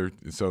together.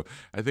 So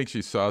I think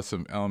she saw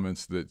some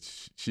elements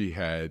that she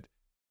had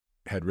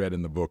read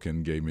in the book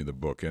and gave me the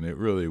book, and it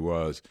really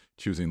was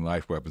choosing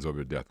life weapons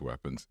over death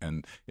weapons.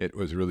 And it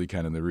was really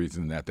kind of the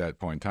reason at that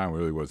point in time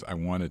really was I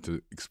wanted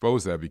to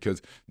expose that,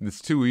 because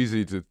it's too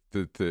easy to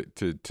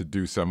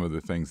do some of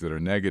the things that are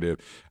negative,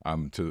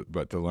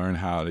 but to learn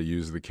how to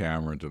use the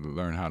camera, to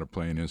learn how to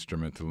play an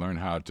instrument, to learn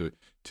how to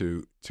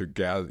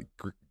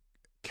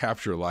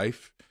capture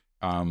life,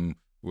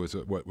 was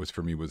what was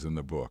for me was in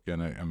the book.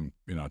 And I'm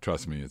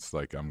trust me, it's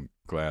like I'm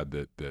glad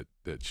that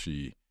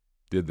she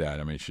did that.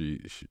 I mean,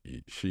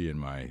 she and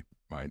my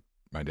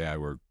dad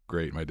were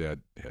great. My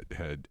dad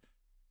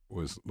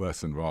was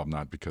less involved,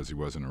 not because he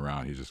wasn't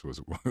around. He just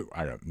was.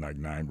 I got like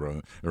 9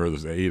 brothers, or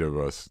there's 8 of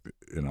us,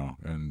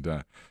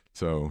 and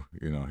so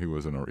he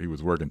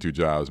was working 2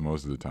 jobs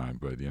most of the time,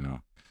 but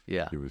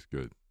he was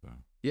good. So.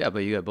 Yeah, but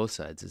you got both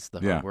sides. It's the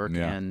hard work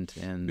and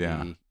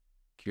the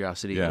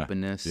curiosity,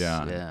 openness.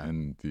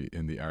 And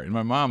the art. And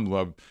my mom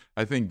loved,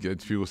 I think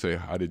people say,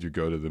 how did you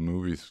go to the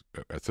movies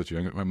at such a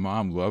young age? My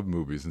mom loved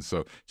movies, and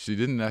so she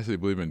didn't actually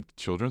believe in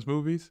children's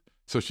movies,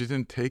 so she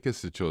didn't take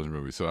us to children's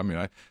movies. So I mean,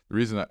 the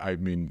reason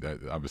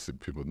obviously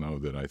people know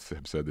that I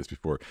have said this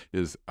before,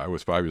 is I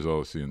was 5 years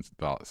old seeing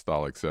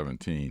Stalag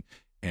 17,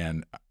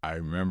 and I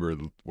remember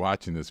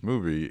watching this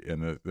movie,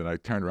 and then I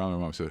turned around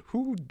and my mom said,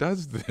 "Who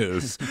does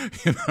this?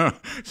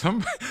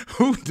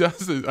 Who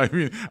does this? I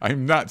mean,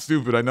 I'm not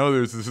stupid. I know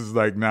this is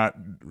like not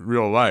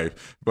real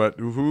life, but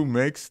who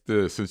makes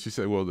this?" And she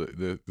said, "Well,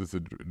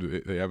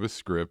 they have a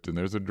script and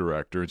there's a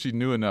director," and she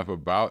knew enough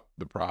about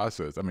the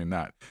process. I mean,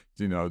 not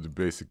the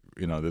basic,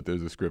 that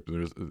there's a script and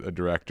there's a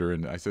director.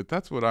 And I said,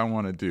 "That's what I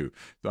want to do."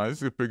 So I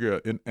just figure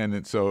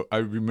out, so I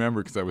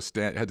remember because I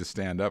had to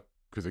stand up,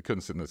 because they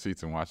couldn't sit in the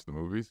seats and watch the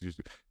movies. It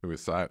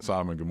was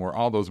Sodom and Gomorrah,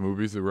 all those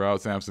movies that were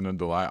out, Samson and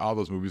Delilah, all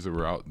those movies that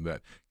were out, and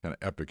that kind of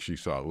epic she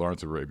saw,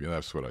 Lawrence of Arabia.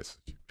 That's what I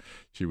said.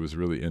 She was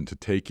really into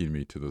taking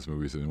me to those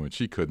movies. And when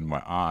she couldn't,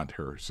 my aunt,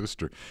 her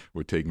sister,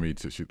 would take me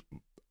to,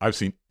 I've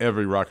seen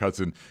every Rock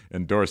Hudson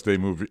and Doris Day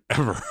movie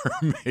ever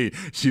made.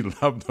 She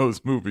loved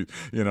those movies.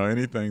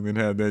 Anything that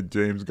had that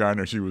James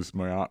Garner,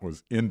 my aunt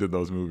was into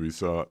those movies.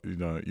 So,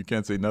 you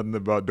can't say nothing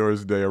about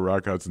Doris Day or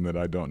Rock Hudson that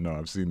I don't know.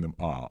 I've seen them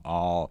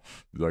all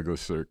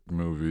Douglas Sirk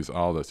movies,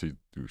 all that.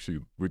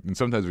 And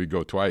sometimes we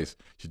go twice.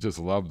 She just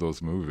loved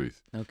those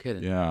movies. No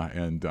kidding. Yeah,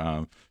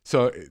 and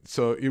so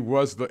it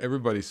was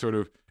everybody sort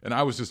of, and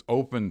I was just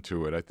open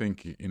to it. I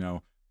think,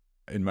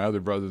 and my other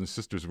brothers and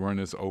sisters weren't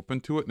as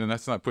open to it, and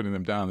that's not putting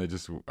them down.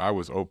 I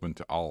was open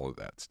to all of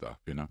that stuff,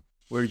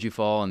 Where did you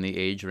fall in the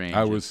age range?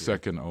 I was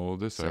second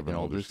oldest. I have an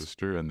older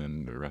sister, and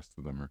then the rest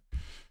of them are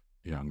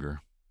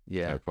younger.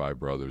 Yeah. I have 5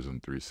 brothers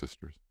and 3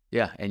 sisters.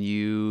 Yeah, and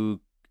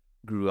you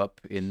grew up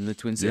in the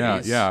Twin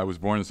Cities. Yeah. I was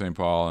born in St.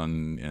 Paul,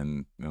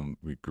 and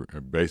we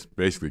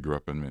basically grew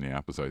up in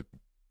Minneapolis. I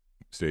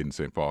stayed in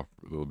St. Paul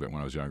for a little bit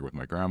when I was younger with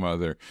my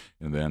grandmother,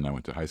 and then I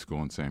went to high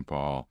school in St.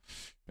 Paul,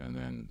 and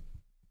then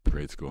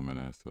grade school in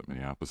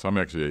Minneapolis. So I'm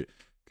actually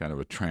kind of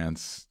a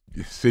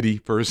trans-city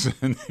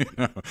person.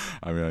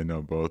 I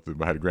know both.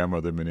 I had a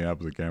grandmother in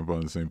Minneapolis, a grandpa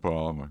in St.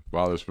 Paul. My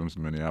father's from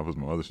Minneapolis,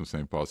 my mother's from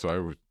St. Paul. So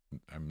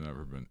I've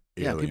never been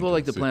alien. Yeah, people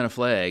like to plant a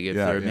flag if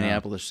they're a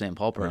Minneapolis St.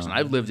 Paul person.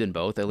 I've lived in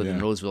both. I live in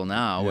Roseville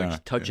now,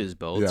 which touches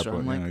both. So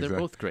I'm like, they're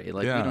both great.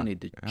 Like, we don't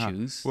need to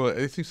choose. Well,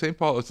 I think St.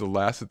 Paul is the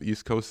last of the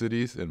East Coast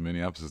cities, and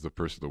Minneapolis is the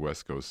first of the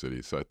West Coast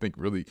cities. So I think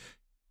really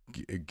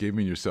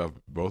giving yourself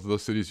both of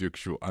those cities, you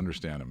should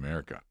understand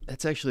America.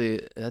 That's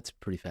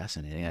pretty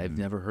fascinating. I've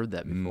never heard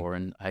that before,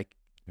 and I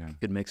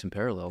could make some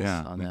parallels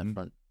on that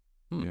front.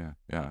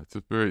 Yeah. It's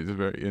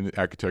very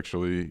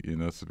architecturally,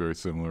 it's very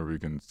similar. You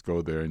can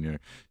go there and you're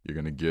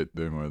going to get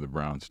the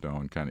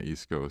brownstone kind of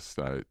East Coast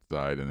side,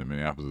 and then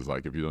Minneapolis is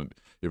like, if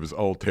it was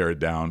old, tear it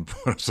down,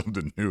 put up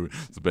something new.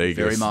 It's Vegas,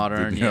 very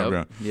modern.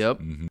 Yep.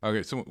 Mm-hmm.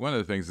 Okay, so one of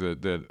the things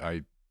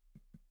that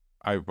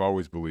I've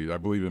always believed, I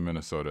believe in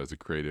Minnesota as a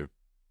creative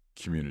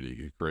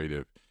community,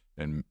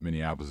 and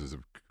Minneapolis is a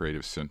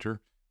creative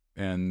center,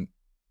 and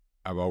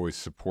I've always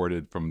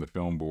supported from the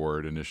film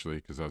board initially,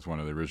 because I was one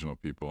of the original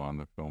people on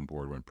the film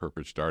board when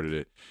Purpose started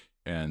it,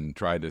 and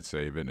tried to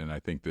save it. And I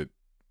think that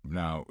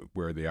now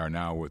where they are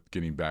now with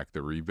getting back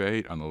the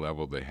rebate on the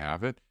level they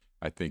have it,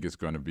 I think it's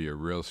going to be a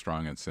real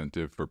strong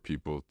incentive for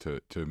people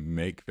to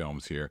make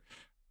films here.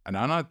 And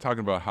I'm not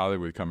talking about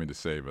Hollywood coming to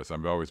save us.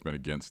 I've always been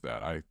against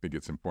that. I think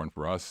it's important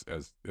for us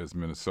as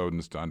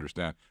Minnesotans to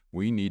understand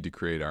we need to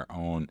create our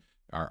own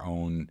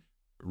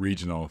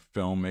regional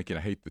filmmaking.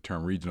 I hate the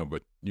term regional,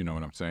 but you know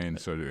what I'm saying.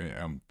 So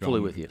fully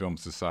with you. Film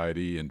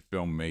society and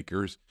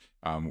filmmakers,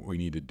 we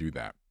need to do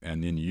that,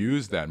 and then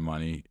use that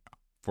money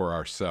for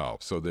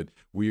ourselves, so that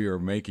we are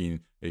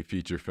making a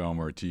feature film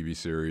or a TV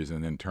series,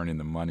 and then turning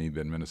the money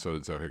that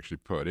Minnesotans have actually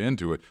put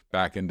into it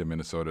back into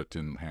Minnesota to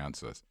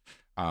enhance us.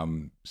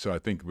 So I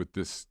think with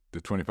the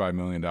 $25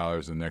 million,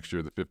 and next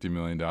year the $50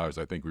 million,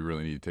 I think we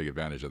really need to take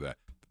advantage of that.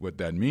 What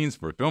that means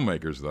for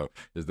filmmakers, though,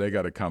 is they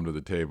got to come to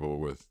the table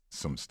with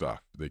some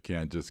stuff. They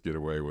can't just get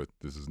away with,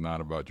 this is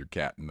not about your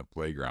cat in the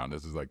playground.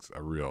 This is like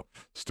a real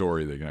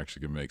story that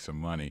can make some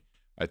money,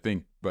 I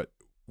think. But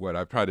what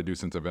I've tried to do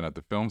since I've been at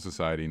the Film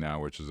Society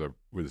now, which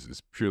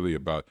is purely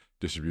about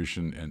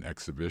distribution and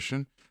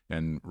exhibition,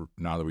 and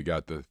now that we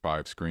got the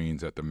 5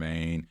 screens at the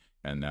Main,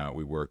 and now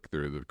we work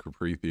through the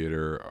Capri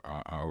Theater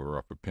over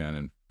off of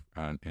Penn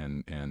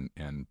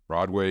and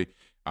Broadway.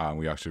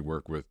 We actually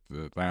work with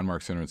the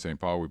Landmark Center in St.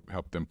 Paul. We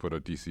helped them put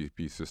a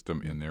DCP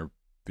system in their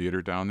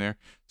theater down there,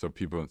 so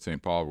people in St.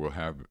 Paul will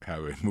have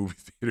a movie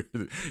theater.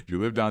 If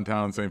you live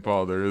downtown in St.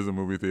 Paul, there is a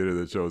movie theater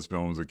that shows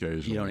films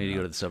occasionally. You don't need to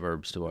go to the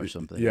suburbs to watch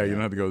something. Yeah, you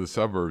don't have to go to the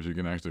suburbs. You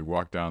can actually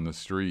walk down the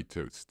street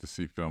to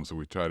see films. So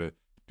we try to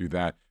do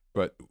that.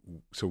 But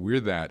so we're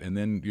that, and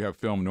then you have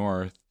Film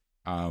North.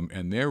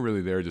 And they're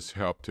really there just to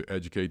help to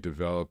educate,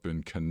 develop,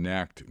 and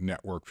connect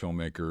network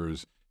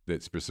filmmakers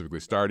that specifically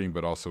starting,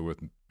 but also with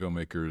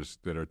filmmakers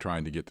that are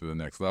trying to get to the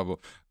next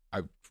level.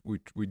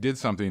 We did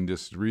something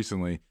just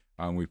recently.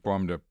 We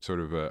formed a sort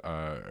of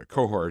a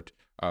cohort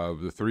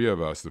of the 3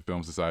 of us, the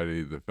Film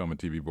Society, the Film and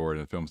TV Board,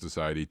 and the Film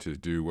Society, to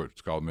do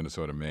what's called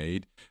Minnesota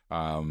Made.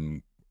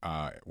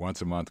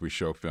 Once a month, we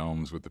show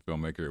films with the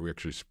filmmaker. We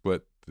actually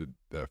split the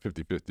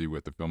 50-50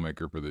 with the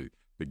filmmaker for the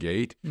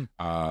gate.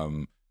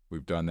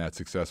 We've done that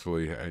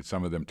successfully.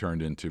 Some of them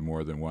turned into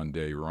more than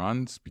one-day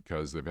runs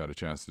because they've had a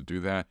chance to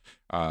do that.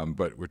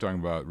 But we're talking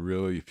about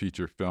really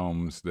feature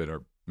films that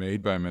are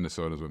made by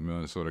Minnesotans with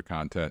Minnesota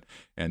content,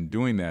 and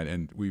doing that.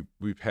 And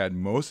we've had,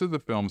 most of the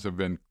films have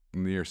been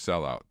near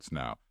sellouts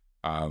now.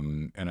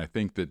 And I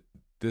think that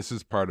this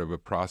is part of a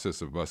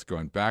process of us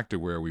going back to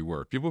where we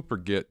were. People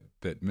forget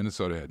that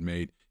Minnesota had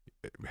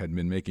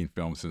been making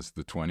films since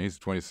the 20s.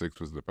 26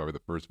 was probably the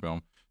first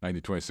film.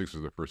 1926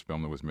 was the first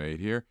film that was made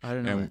here. I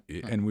didn't know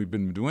that. And we've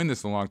been doing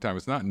this a long time.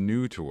 It's not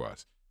new to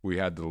us. We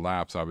had the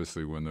lapse,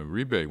 obviously, when the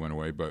rebate went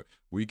away, but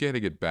we got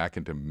to get back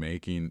into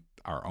making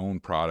our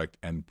own product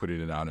and putting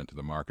it out into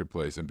the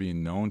marketplace and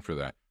being known for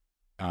that.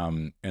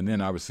 And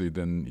then obviously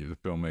then the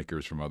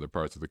filmmakers from other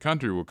parts of the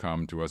country will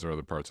come to us, or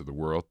other parts of the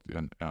world,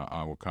 and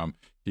will come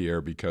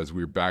here because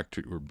we're back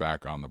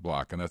on the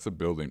block, and that's a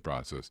building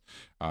process.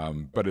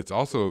 But it's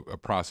also a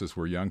process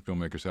where young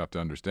filmmakers have to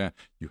understand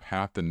you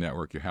have to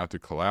network, you have to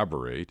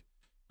collaborate,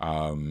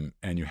 and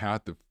you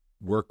have to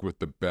work with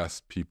the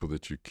best people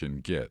that you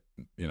can get.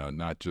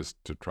 Not just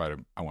to try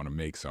to I want to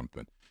make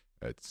something.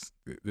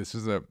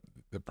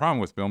 The problem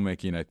with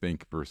filmmaking, I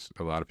think, for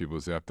a lot of people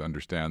is they have to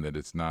understand that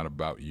it's not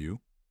about you.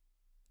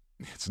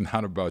 It's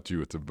not about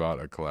you. It's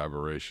about a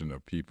collaboration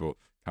of people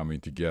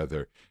coming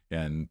together.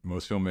 And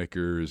most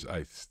filmmakers,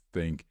 I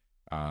think,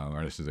 or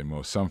I should say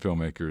some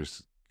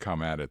filmmakers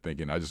come at it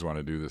thinking, I just want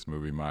to do this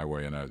movie my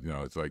way. And,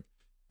 it's like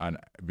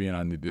being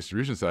on the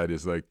distribution side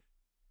is like,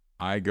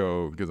 I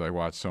go, because I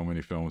watch so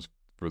many films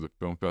for the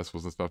film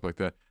festivals and stuff like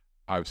that,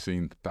 I've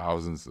seen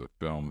thousands of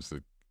films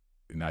that,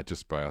 not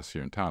just by us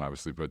here in town,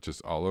 obviously, but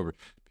just all over.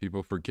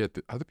 People forget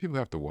that other people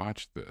have to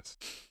watch this.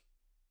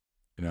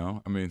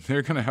 I mean,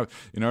 they're going to have,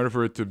 in order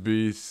for it to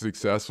be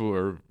successful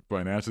or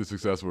financially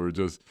successful or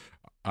just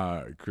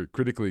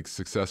critically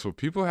successful,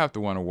 people have to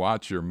want to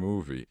watch your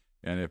movie.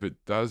 And if it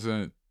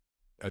doesn't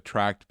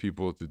attract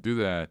people to do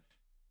that,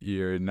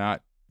 you're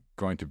not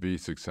going to be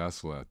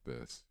successful at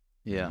this.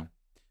 Yeah.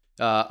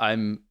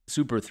 I'm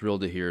super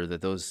thrilled to hear that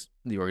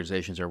the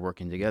organizations are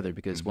working together,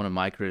 because one of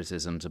my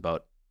criticisms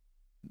about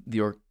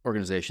the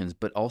organizations,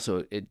 but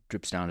also it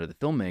drips down to the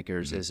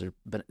filmmakers, is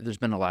there's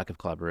been a lack of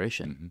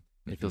collaboration.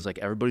 It feels like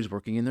everybody's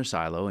working in their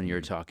silo, and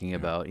you're talking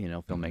about,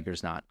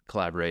 filmmakers not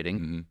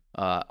collaborating.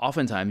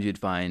 Oftentimes you'd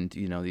find,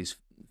 these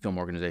film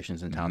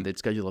organizations in town, they'd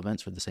schedule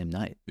events for the same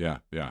night. Yeah.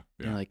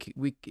 Like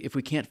if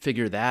we can't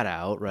figure that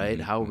out, right?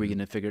 How are we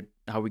going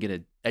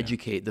to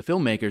educate the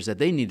filmmakers that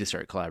they need to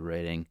start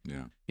collaborating?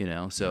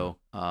 Yeah. So.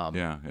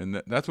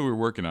 And that's what we're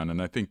working on.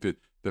 And I think that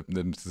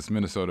this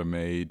Minnesota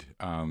made,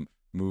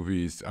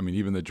 movies, I mean,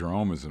 even the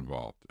Jerome is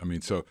involved. I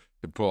mean, so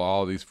to pull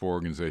all these four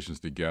organizations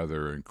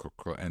together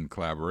and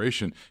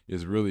collaboration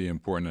is really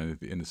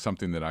important, and it's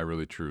something that I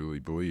really truly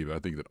believe. I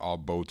think that all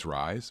boats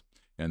rise,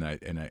 and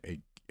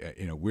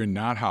we're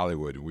not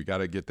Hollywood. We got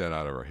to get that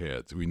out of our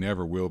heads. We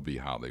never will be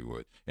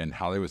Hollywood, and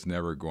Hollywood's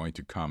never going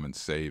to come and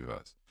save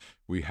us.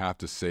 We have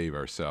to save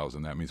ourselves,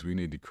 and that means we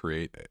need to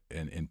create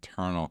an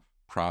internal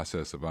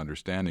process of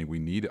understanding. We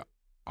need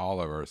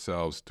all of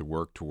ourselves to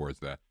work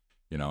towards that.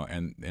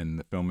 And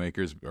the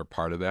filmmakers are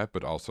part of that,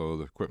 but also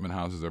the equipment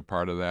houses are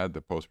part of that,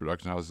 the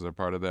post-production houses are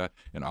part of that,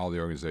 and all the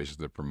organizations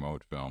that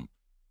promote film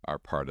are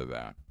part of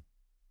that.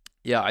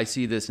 Yeah, I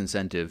see this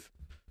incentive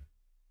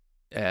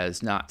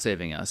as not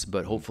saving us,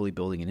 but hopefully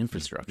building an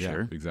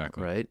infrastructure. Yeah,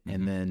 exactly. Right?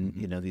 And then,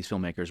 these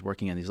filmmakers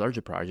working on these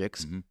larger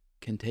projects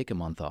can take a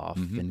month off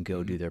and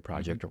go do their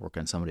project or work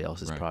on somebody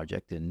else's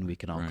project, and we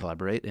can all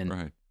collaborate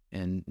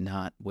and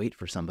not wait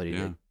for somebody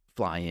to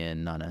fly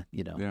in on a,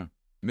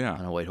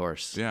 on a white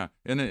horse. Yeah.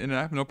 And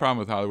I have no problem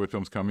with Hollywood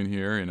films coming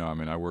here. I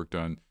mean, I worked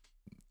on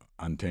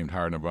Untamed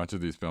Heart and a bunch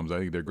of these films. I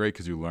think they're great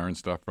because you learn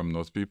stuff from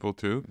those people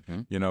too,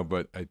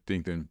 but I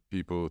think then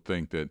people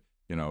think that,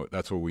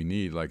 that's what we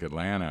need, like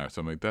Atlanta or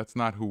something. That's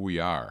not who we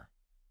are.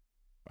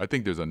 I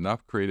think there's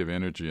enough creative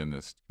energy in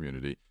this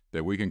community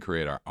that we can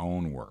create our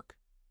own work.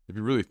 If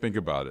you really think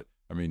about it,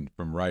 I mean,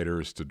 from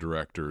writers to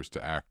directors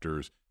to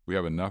actors, we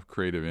have enough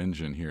creative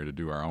engine here to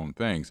do our own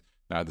things.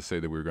 Not to say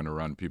that we're going to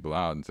run people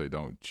out and say,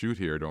 don't shoot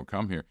here, don't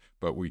come here,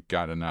 but we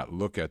got to not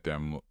look at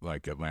them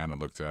like Atlanta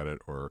looks at it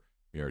or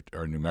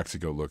New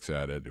Mexico looks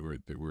at it.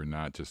 We're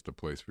not just a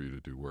place for you to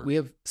do work. We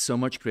have so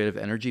much creative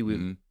energy.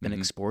 We've been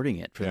exporting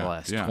it for the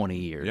last 20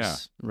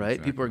 years, right?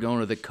 Exactly. People are going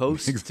to the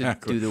coast to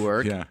do the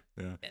work.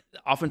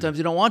 Oftentimes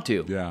they don't want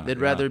to.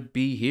 They'd rather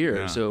be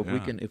here. So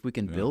if we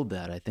can build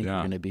that, I think we're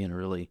going to be in a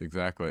really...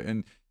 Exactly.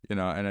 And and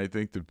I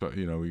think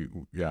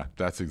that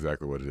that's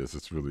exactly what it is.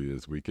 It really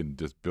is. We can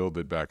just build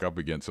it back up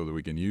again so that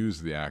we can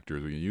use the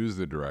actors, we can use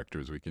the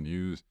directors, we can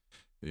use,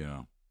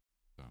 So.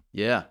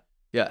 Yeah.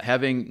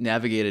 Having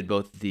navigated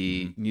both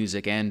the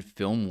music and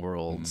film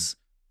worlds,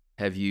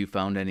 have you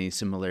found any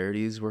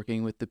similarities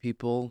working with the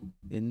people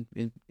in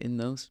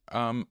those?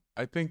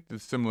 I think the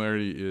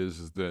similarity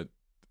is that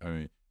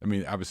I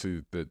mean,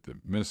 obviously that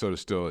Minnesota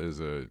still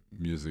is a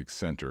music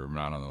center,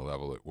 not on the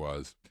level it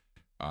was.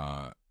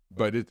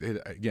 But it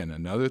again,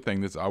 another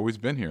thing that's always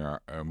been here.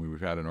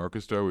 We've had an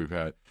orchestra. We've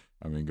had,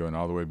 going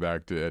all the way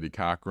back to Eddie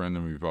Cochran,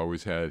 and we've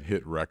always had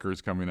hit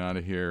records coming out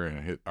of here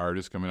and hit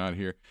artists coming out of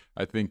here.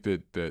 I think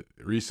that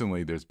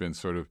recently there's been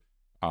sort of,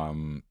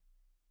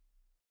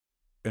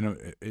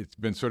 it's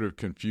been sort of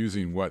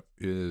confusing what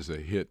is a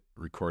hit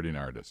recording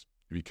artist,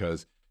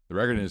 because the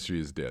record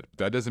industry is dead.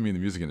 That doesn't mean the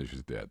music industry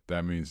is dead.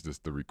 That means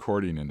just the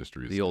recording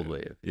industry is the old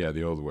way. Yeah,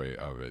 the old way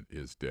of it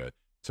is dead.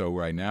 So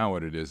right now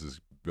what it is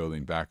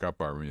building back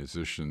up our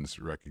musicians'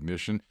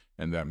 recognition,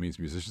 and that means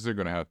musicians are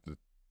going to have to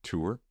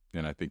tour,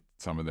 and I think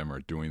some of them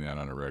are doing that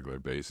on a regular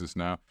basis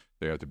now.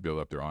 They have to build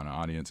up their own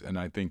audience, and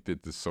I think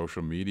that the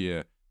social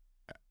media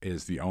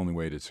is the only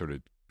way to sort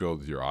of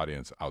build your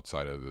audience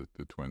outside of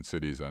the Twin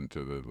Cities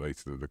onto the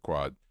lakes of the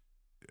Quad.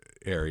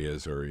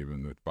 areas, or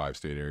even the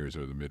 5-state areas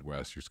or the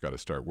Midwest. You just got to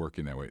start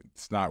working that way.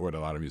 It's not what a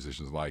lot of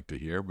musicians like to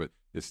hear, but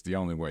it's the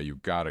only way.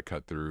 You've got to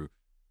cut through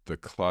the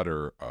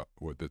clutter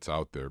that's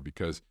out there,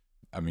 because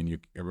I mean,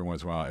 every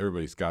once in a while,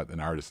 everybody's got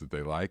an artist that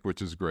they like,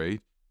 which is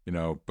great,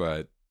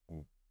 but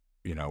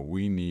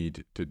we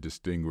need to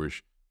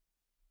distinguish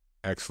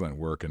excellent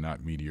work and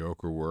not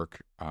mediocre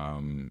work,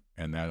 and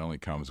that only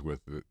comes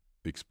with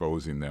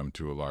exposing them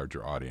to a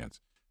larger audience.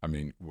 I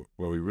mean,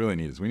 what we really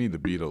need is we need the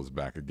Beatles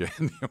back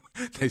again.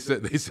 They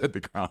set the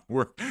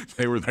groundwork.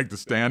 They were like the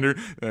standard.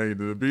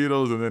 The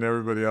Beatles, and then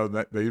everybody else.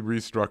 They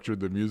restructured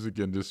the music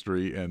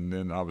industry, and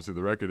then obviously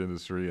the record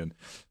industry. And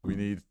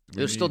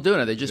they're still doing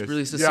it. They just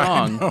released a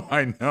song.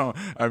 I know.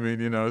 I mean,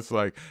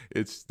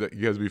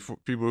 because before,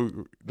 people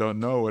who don't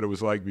know what it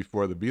was like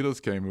before the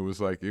Beatles came, it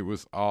was like the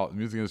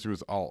music industry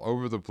was all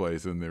over the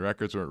place, and the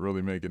records weren't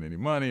really making any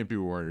money, and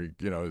people weren't,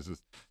 it's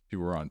just.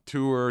 People were on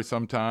tour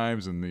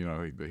sometimes, and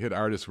the hit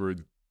artists were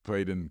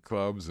played in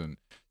clubs, and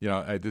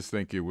I just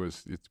think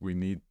we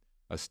need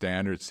a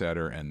standard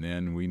setter, and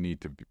then we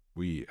need to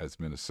we as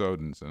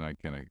Minnesotans, and I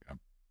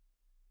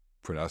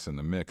put us in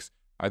the mix.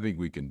 I think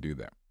we can do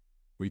that.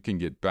 We can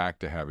get back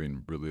to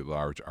having really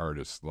large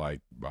artists like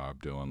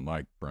Bob Dylan,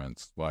 like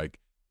Prince, like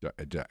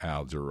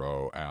Al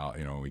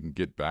Jarreau, we can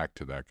get back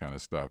to that kind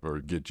of stuff, or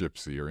get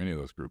Gypsy, or any of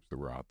those groups that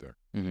were out there.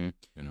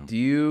 Mm-hmm. Do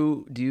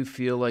you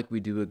feel like we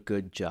do a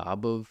good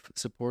job of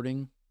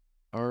supporting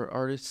our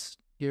artists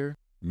here?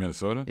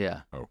 Minnesota?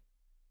 Yeah. Oh,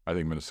 I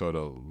think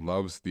Minnesota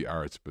loves the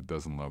arts but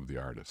doesn't love the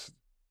artists.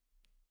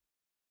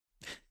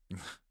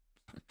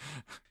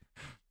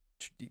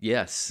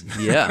 Yes.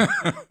 Yeah.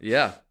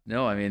 Yeah.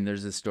 No, I mean,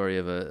 there's this story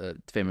of a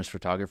famous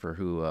photographer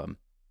who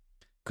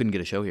couldn't get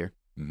a show here.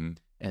 Mm-hmm.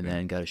 And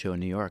then got a show in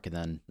New York, and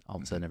then all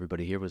of a sudden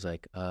everybody here was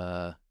like,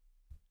 come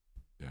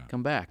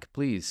back,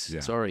 please.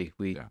 Yeah. Sorry,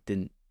 we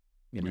didn't,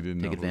 we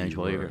didn't take advantage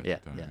while you were here.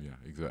 Yeah,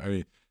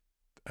 exactly.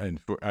 I mean,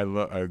 and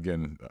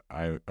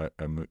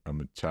I'm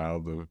a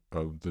child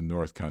of the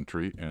North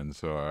Country, and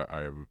so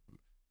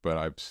but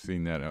I've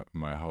seen that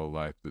my whole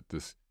life, that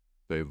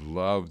they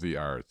love the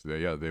arts.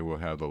 They will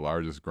have the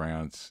largest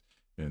grants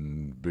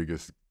and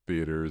biggest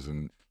theaters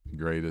and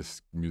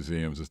greatest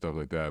museums and stuff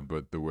like that,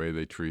 but the way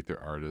they treat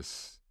their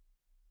artists.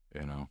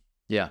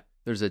 Yeah,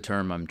 there's a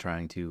term I'm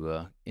trying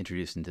to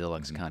introduce into the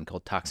lexicon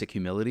called toxic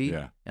humility.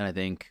 Yeah. And I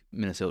think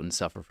Minnesotans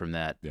suffer from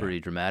that pretty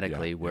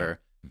dramatically,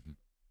 where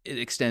it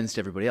extends to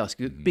everybody else,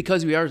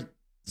 because we are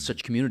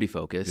such community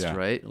focused,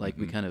 right? Like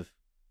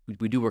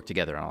we do work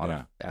together on a lot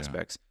of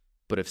aspects.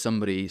 But if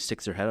somebody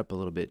sticks their head up a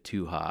little bit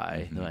too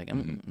high, they're like,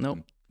 nope,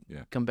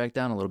 come back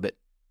down a little bit.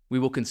 We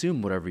will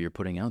consume whatever you're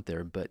putting out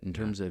there, but in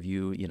terms of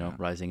you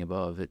rising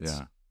above, it's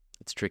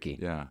tricky.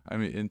 Yeah, I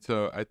mean, and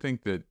so I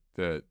think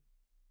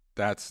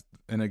that's,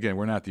 and again,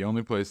 we're not the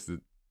only place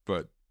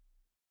but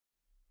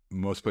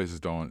most places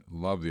don't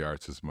love the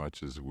arts as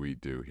much as we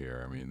do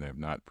here. I mean, they have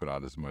not put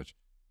out as much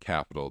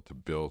capital to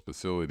build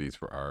facilities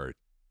for art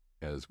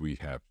as we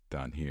have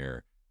done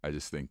here. I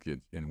just think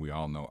and we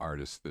all know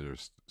artists that are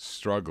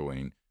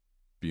struggling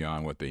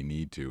beyond what they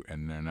need to,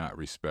 and they're not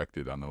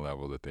respected on the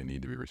level that they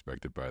need to be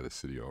respected by the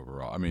city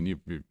overall. I mean,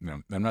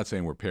 I'm not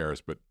saying we're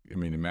Paris, but I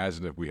mean,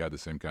 imagine if we had the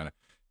same kind of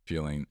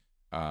feeling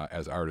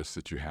as artists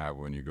that you have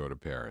when you go to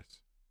Paris.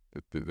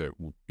 That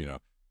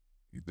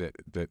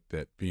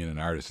being an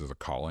artist is a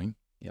calling.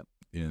 Yep.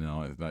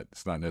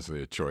 It's not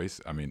necessarily a choice.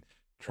 I mean,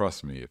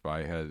 trust me, if I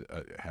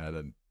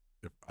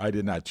if I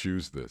did not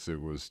choose this,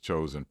 it was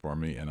chosen for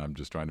me, and I'm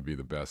just trying to be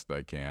the best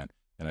I can.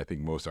 And I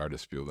think most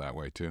artists feel that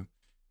way too.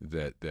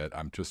 That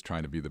I'm just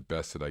trying to be the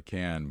best that I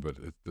can, but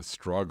the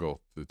struggle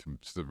to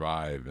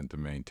survive and to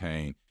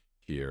maintain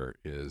here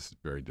is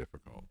very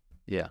difficult.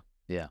 Yeah.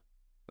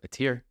 It's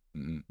here.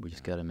 Mm-hmm. We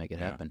just got to make it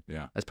happen.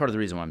 Yeah. That's part of the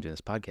reason why I'm doing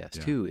this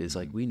podcast too, is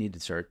like we need to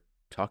start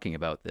talking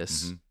about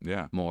this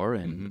more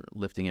and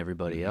lifting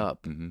everybody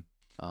up. Mm-hmm.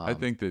 I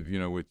think that,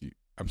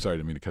 I'm sorry, I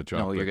didn't mean to cut you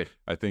off. No, you're good.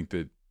 I think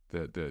that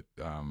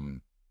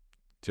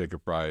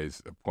Jacob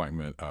Fry's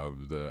appointment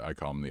of I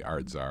call him the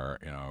art czar,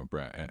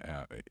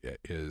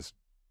 is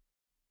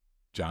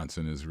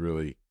Johnson is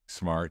really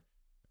smart.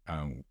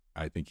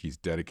 I think he's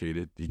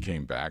dedicated. He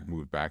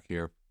moved back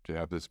here to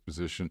have this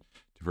position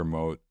to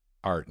promote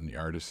art and the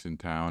artists in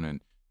town,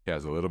 and he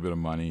has a little bit of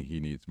money. He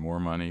needs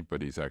more money,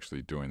 but he's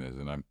actually doing this,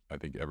 and I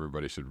think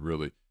everybody should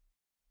really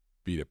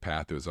beat a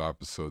path to his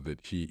office so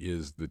that he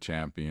is the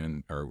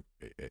champion. Or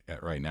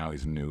right now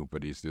he's new,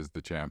 but he's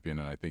the champion,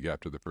 and I think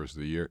after the first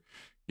of the year,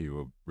 he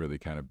will really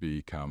kind of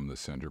become the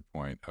center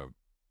point of,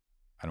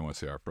 I don't want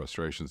to say our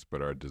frustrations,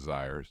 but our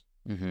desires.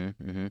 Should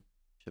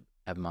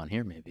have him on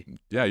here, maybe.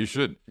 Yeah, you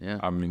should. Yeah,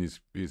 I mean,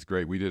 he's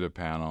great. We did a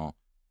panel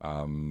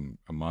a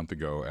month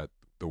ago at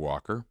the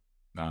Walker.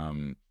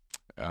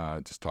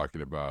 Just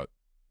talking about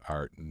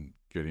art and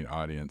getting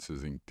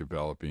audiences and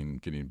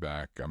getting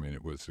back. I mean,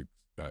 it was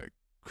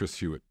Chris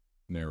Hewitt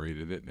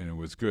narrated it, and it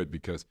was good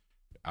because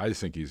I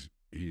just think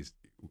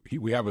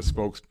we have a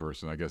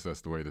spokesperson. I guess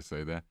that's the way to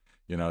say that,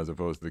 as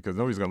opposed to, because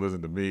nobody's going to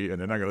listen to me and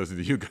they're not going to listen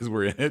to you because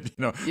we're in it.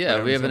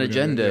 Yeah, we have an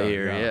agenda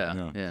here.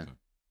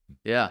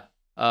 Yeah.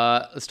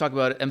 Let's talk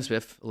about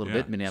MSPIF a little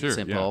bit, Minneapolis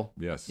sure, St. Paul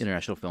yes,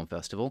 International Film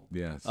Festival.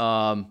 yes.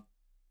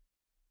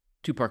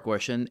 Two-part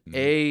question. Mhm.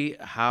 A,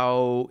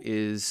 how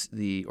is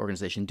the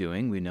organization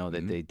doing? We know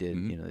that Mhm, they did,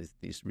 mhm.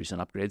 these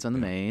recent upgrades on the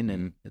Yeah, main,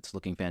 and it's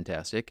looking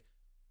fantastic.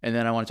 And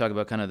then I want to talk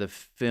about kind of the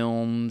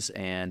films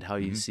and how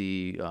you Mhm.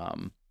 see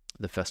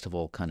the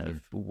festival kind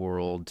of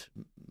world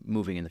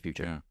moving in the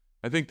future. Yeah,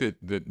 I think that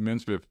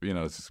Minspif,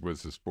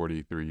 this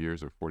 43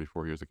 years or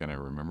 44 years, I can't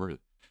ever remember it.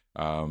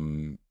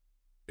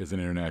 Is an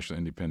international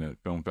independent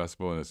film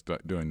festival, and it's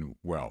doing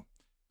well.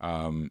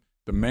 The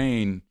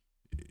main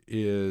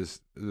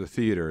is the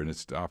theater, and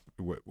it's off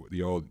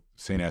the old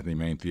St. Anthony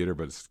Main Theater,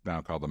 but it's now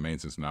called the Main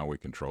since now we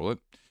control it.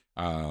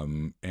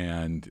 And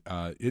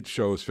it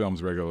shows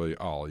films regularly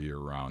all year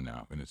round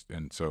now,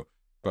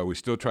 but we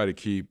still try to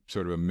keep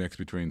sort of a mix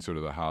between sort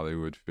of the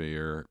Hollywood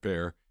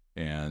fair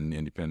and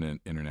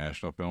independent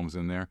international films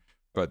in there.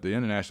 But the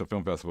International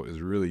Film Festival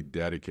is really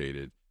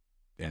dedicated,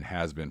 and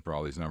has been for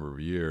all these number of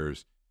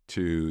years,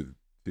 to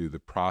the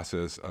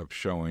process of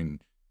showing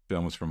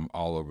films from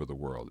all over the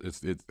world.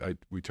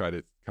 We try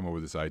to come up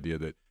with this idea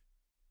that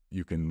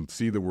you can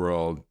see the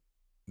world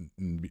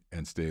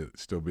and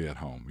still be at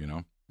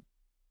home,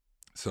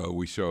 So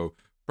we show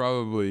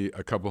probably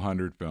a couple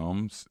hundred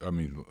films. I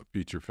mean,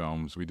 feature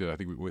films. We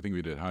think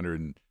we did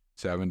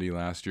 170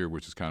 last year,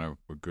 which is kind of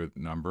a good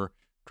number.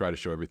 Try to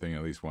show everything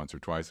at least once or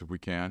twice if we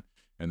can.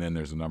 And then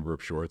there's a number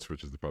of shorts,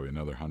 which is probably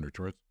another 100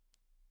 shorts.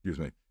 Excuse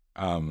me.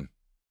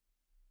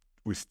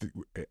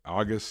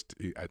 August,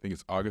 I think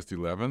it's August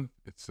 11th.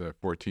 It's a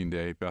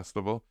 14-day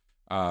festival.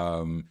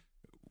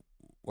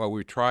 What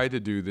we tried to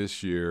do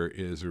this year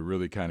is we're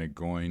really kind of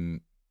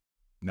going,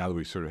 now that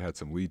we've sort of had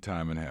some lead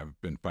time and have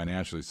been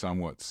financially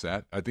somewhat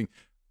set. I think,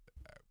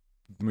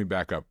 let me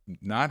back up.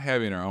 Not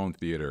having our own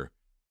theater,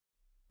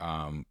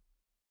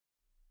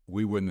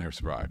 we wouldn't have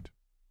survived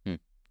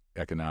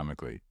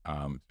economically,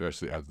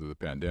 especially after the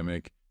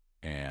pandemic.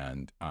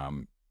 And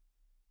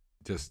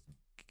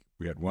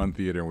we had one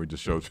theater and we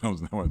just showed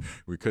films.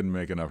 We couldn't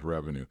make enough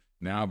revenue.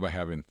 Now, by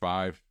having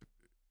 5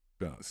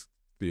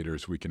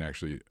 theaters, we can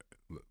actually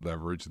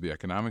leverage the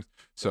economics.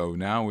 So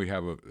now we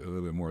have a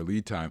little bit more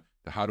lead time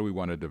to how do we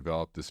want to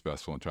develop this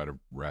festival and try to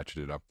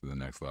ratchet it up to the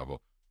next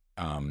level.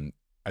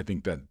 I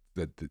think that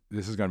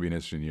this is going to be an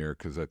interesting year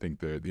because I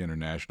think the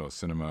international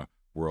cinema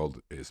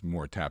world is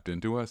more tapped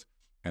into us.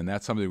 And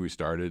that's something we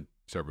started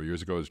several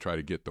years ago, is try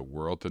to get the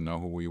world to know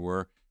who we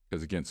were.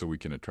 Because again, so we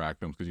can attract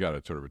films, because you got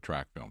to sort of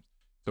attract films.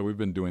 So we've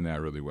been doing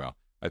that really well.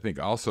 I think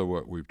also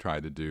what we've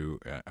tried to do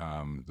at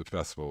the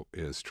festival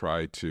is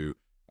try to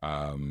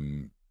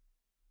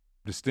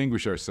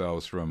distinguish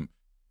ourselves from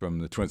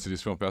the Twin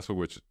Cities Film Festival,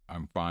 which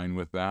I'm fine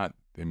with that.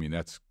 I mean,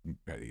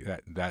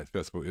 that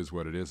festival is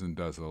what it is and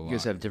does a lot. You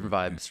guys have different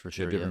vibes for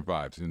sure. Yeah, different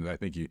vibes, and I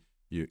think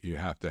you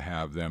have to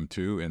have them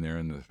too, and they're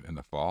in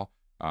the fall.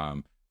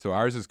 So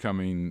ours is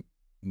coming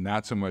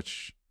not so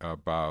much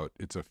about,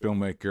 it's a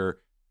filmmaker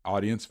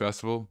audience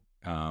festival.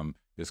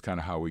 Is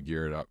kind of how we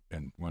gear it up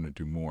and want to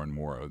do more and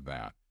more of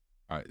that.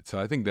 So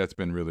I think that's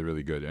been really,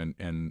 really good.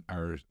 And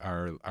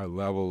our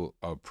level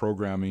of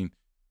programming,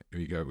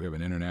 we have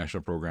an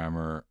international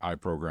programmer, I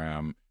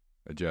program,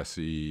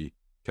 Jesse,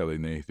 Kelly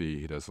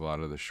Nathy, he does a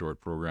lot of the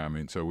short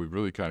programming. So we've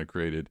really kind of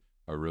created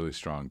a really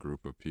strong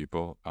group of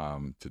people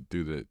to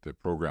do the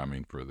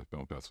programming for the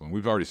film festival. And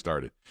we've already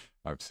started.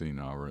 I've seen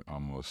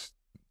almost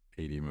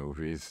 80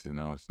 movies,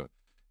 so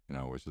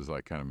which is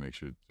like kind of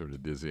makes you sort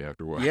of dizzy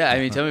after a while. Yeah, I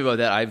mean, tell me about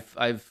that.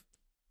 I've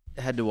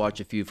had to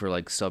watch a few for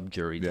like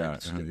sub-jury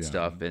type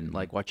stuff, and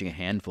like watching a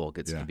handful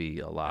gets to be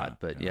a lot.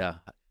 But yeah.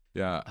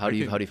 How do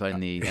you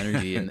find the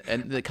energy and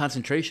the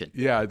concentration?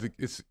 Yeah,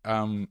 it's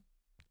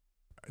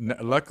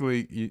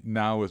luckily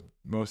now with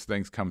most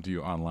things come to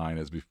you online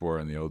as before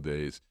in the old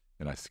days,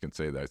 and I can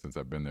say that since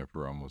I've been there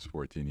for almost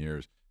 14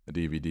 years. The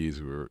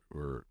DVDs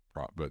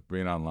but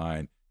being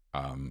online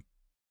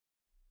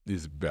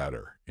is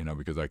better,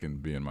 because I can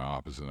be in my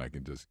office and I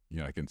can just,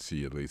 I can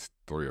see at least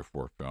 3 or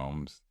 4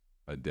 films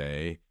a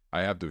day.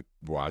 I have to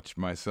watch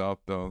myself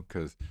though,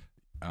 because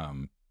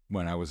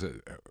when I was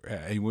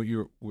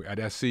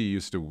at SC, you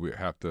used to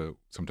have to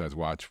sometimes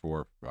watch 4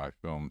 or 5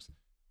 films.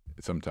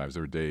 Sometimes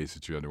there were days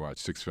that you had to watch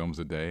 6 films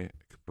a day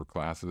for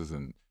classes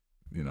and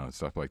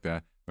stuff like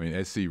that. I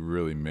mean, SC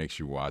really makes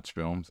you watch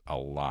films a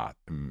lot,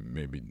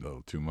 maybe a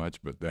little too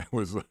much, but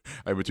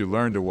but you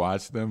learn to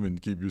watch them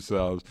and keep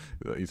yourselves.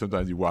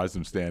 Sometimes you watch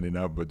them standing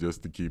up, but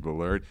just to keep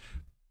alert.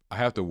 I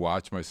have to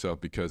watch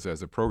myself because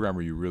as a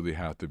programmer, you really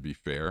have to be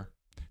fair.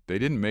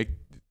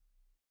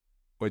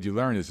 What you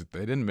learn is that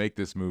they didn't make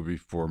this movie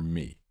for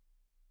me.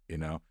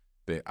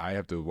 I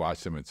have to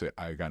watch them and say,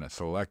 I'm going to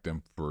select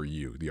them for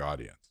you, the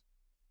audience.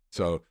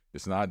 So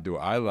it's not, do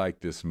I like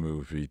this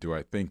movie? Do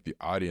I think the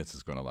audience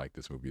is going to like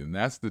this movie? And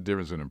that's the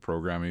difference in a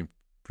programming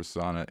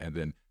persona and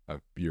then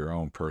your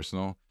own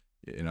personal.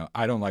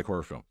 I don't like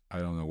horror films. I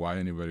don't know why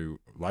anybody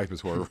life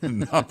is horror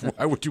enough.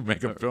 Why would you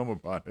make a film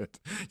about it?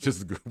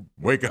 Just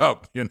wake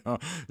up,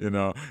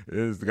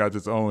 It's got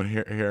its own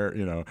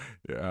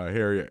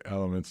hairy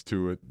elements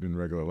to it in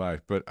regular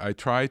life. But I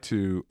try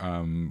to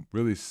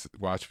really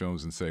watch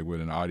films and say, would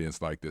an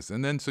audience like this?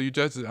 And then so you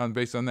judge it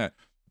based on that.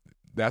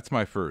 That's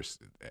my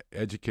first.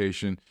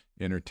 Education,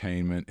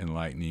 entertainment,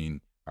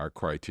 enlightening are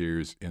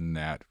criteria in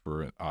that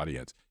for an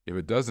audience. If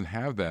it doesn't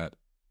have that,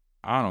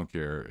 I don't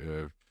care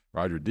if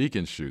Roger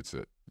Deakins shoots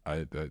it.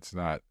 It's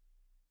not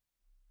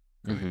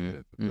going to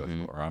hit the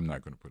festival, or I'm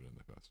not going to put it in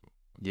the festival.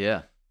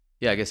 Yeah.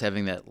 I guess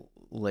having that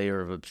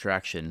layer of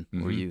abstraction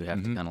where you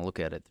have to kind of look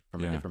at it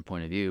from a different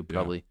point of view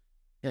probably,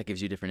 it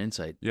gives you different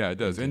insight. Yeah, it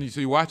does. And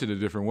so you watch it a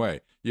different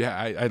way. Yeah,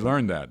 I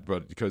learned that.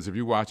 But because if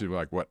you watch it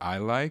like what I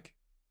like,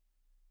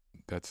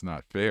 that's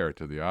not fair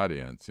to the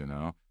audience,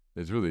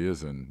 It really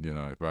isn't,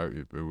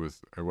 if it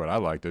was what I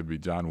liked, it'd be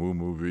John Woo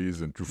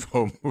movies and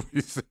Truffaut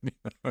movies.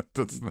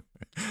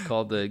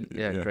 Called the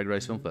Craig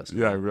Rice Film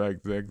Festival. Yeah, right,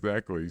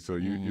 exactly. So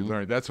you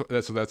learn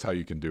that's how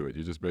you can do it.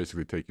 You just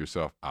basically take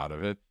yourself out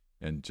of it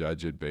and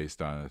judge it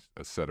based on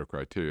a set of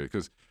criteria.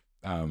 Because,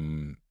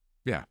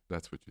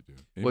 that's what you do.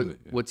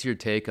 What's your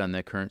take on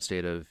the current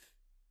state of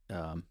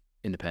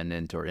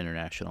independent or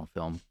international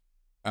film?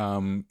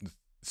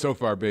 So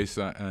far, based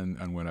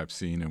on what I've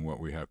seen and what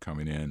we have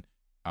coming in.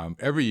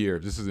 Every year,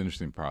 this is an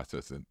interesting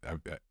process. And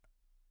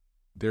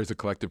there's a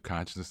collective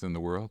consciousness in the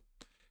world,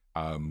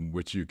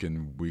 which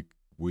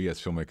we as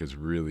filmmakers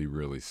really,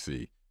 really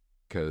see.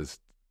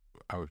 Because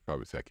I would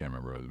probably say, I can't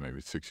remember, it was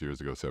maybe 6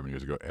 years ago, 7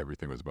 years ago,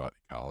 everything was about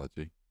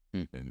ecology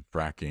and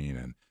fracking,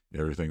 and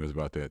everything was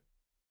about that.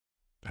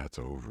 That's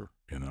over,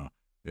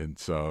 And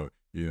so,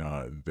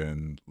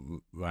 then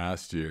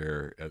last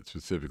year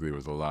specifically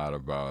was a lot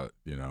about,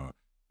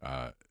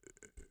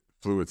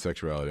 fluid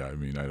sexuality. I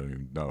mean, I don't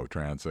even know,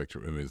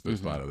 transsexual. I mean,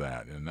 there's a lot of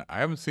that. And I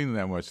haven't seen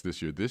that much this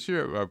year. This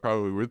year,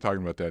 we're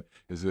talking about that,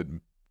 is that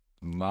a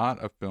lot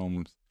of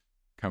films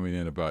coming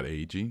in about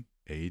age,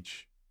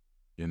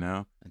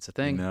 That's a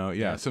thing.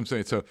 Yeah. So I'm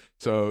saying,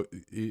 so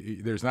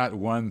there's not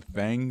one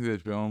thing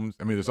that films,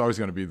 I mean, there's always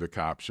going to be the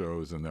cop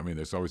shows, and I mean,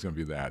 there's always going to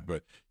be that,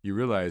 but you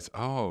realize,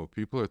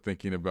 people are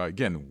thinking about,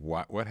 again,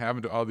 what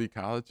happened to all the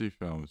ecology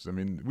films? I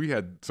mean,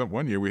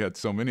 one year we had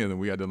so many of them,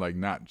 we had to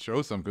not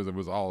show some because it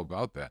was all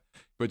about that.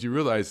 But you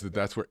realize that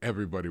that's where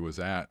everybody was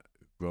at: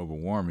 global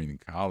warming,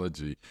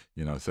 ecology,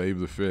 save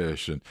the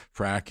fish, and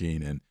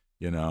fracking, and,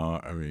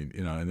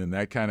 and then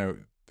that kind of,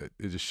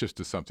 it just shifts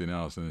to something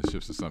else, and it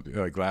shifts to something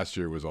like last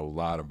year was a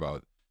lot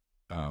about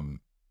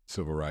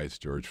civil rights,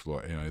 George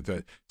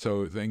Floyd,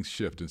 so things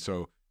shift. And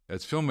so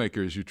as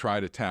filmmakers, you try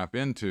to tap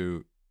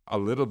into a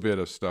little bit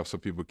of stuff so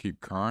people keep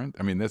current.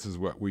 I mean, this is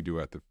what we do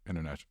at the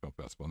International Film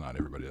Festival. Not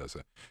everybody does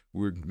that.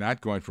 We're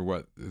not going for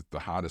what is the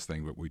hottest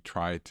thing, but we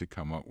try to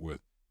come up with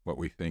what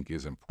we think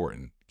is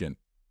important. Again,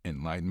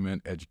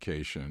 enlightenment,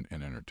 education,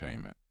 and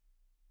entertainment.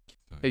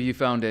 Have you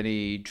found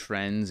any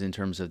trends in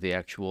terms of the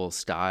actual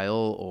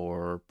style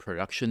or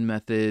production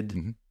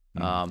method?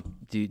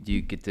 Do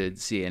you get to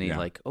see any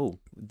we're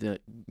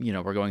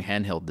going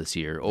handheld this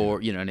year,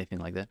 or anything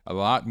like that? A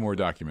lot more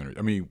documentaries.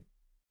 I mean,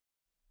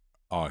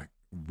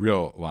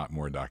 real lot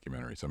more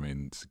documentaries. I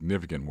mean,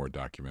 significant more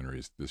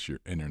documentaries this year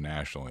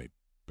internationally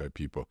by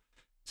people.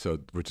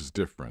 So, which is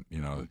different,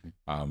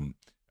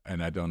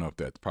 and I don't know if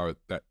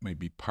that may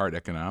be part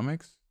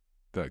economics.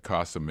 The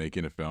cost of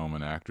making a film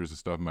and actors and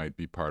stuff might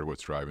be part of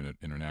what's driving it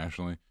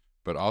internationally,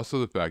 but also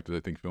the fact that I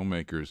think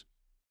good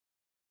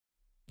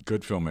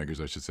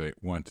filmmakers, I should say,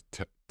 want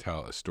to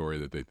tell a story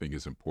that they think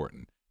is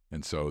important.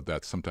 And so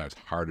that's sometimes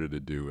harder to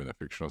do in a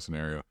fictional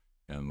scenario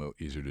and a little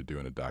easier to do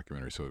in a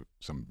documentary. So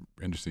some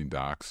interesting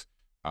docs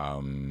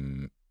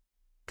coming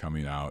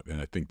out,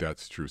 and I think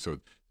that's true. So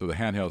the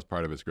handheld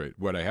part of it's great.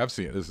 What I have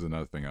seen, this is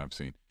another thing I've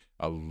seen,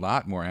 a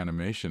lot more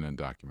animation in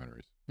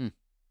documentaries.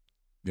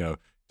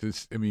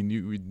 I mean,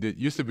 it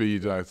used to be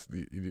they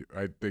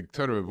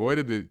sort of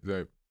avoided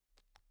the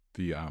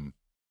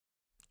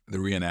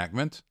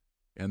reenactment,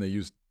 and they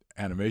used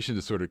animation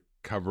to sort of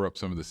cover up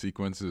some of the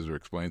sequences or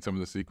explain some of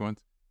the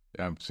sequence.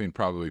 I've seen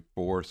probably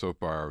 4 so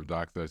far of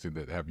docs that I've seen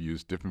that have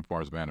used different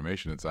forms of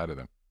animation inside of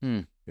them.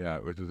 Yeah,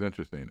 which is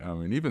interesting. I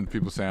mean, even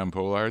people, Sam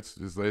Pollard's,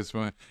 his latest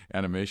one,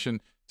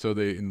 animation. So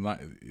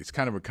it's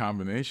kind of a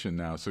combination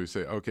now. So you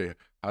say, okay,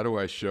 how do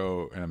I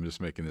show, and I'm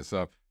just making this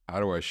up, how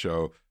do I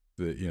show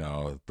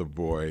the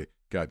boy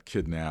got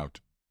kidnapped,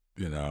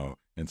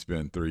 and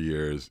spent 3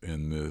 years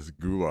in this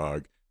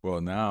gulag? Well,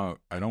 now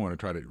I don't want to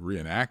try to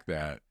reenact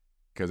that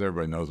because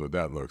everybody knows what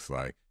that looks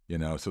like,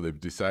 so they've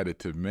decided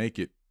to make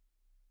it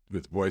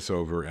with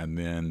voiceover and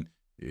then,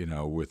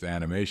 with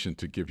animation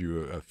to give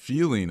you a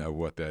feeling of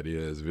what that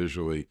is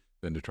visually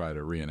than to try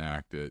to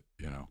reenact it,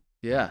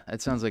 Yeah,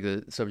 that sounds like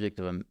the subject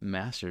of a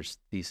master's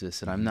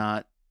thesis, and I'm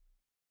not.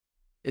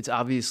 It's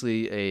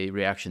obviously a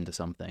reaction to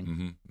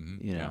something,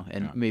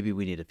 maybe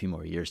we need a few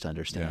more years to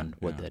understand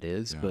what that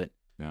is. But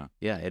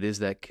it is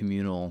that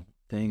communal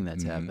thing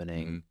that's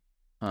happening.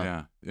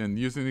 Yeah, and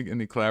using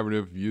any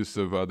collaborative use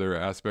of other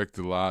aspects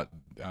a lot.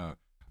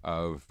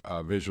 of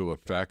visual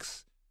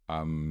effects.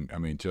 I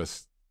mean,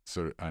 just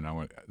sort of,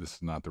 and this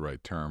is not the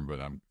right term, but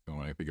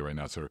when I think of it right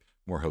now, sort of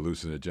more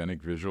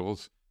hallucinogenic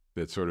visuals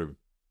that sort of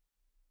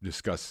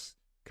discuss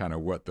kind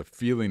of what the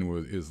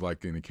feeling is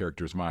like in the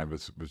character's mind,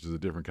 which is a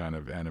different kind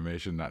of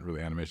animation, not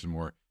really animation,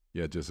 more,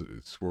 just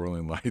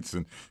swirling lights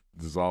and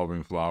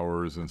dissolving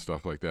flowers and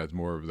stuff like that. It's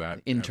more of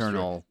that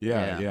internal.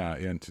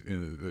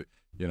 and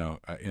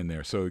in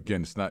there. So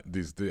again, it's not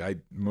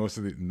most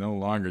of the no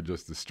longer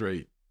just the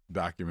straight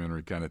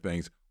documentary kind of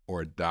things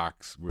or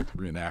docs with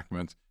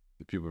reenactments.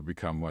 The people have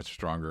become much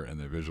stronger in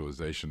the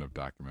visualization of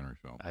documentary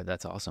film.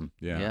 That's awesome.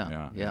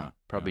 Yeah.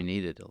 Probably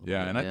needed a little bit.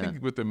 And I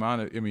think with the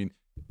amount of, I mean,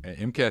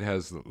 MCAT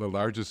has the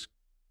largest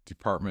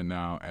department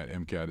now at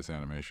MCAT is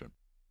animation.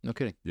 No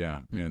kidding.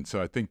 Yeah, and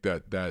so I think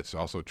that's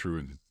also true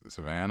in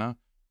Savannah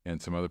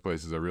and some other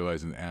places. I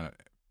realize in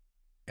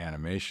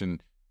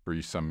animation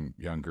for some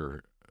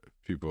younger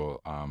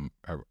people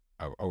have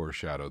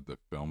overshadowed the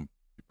film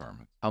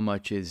department. How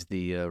much is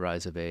the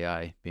rise of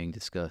AI being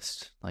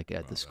discussed, like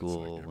at the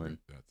school?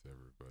 That's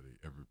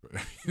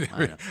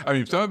everybody. I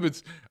mean, some of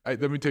it's.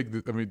 Let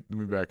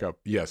me back up.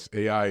 Yes,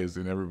 AI is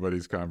in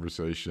everybody's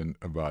conversation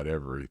about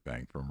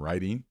everything from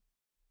writing,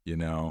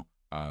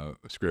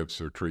 scripts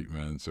or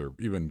treatments or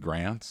even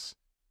grants,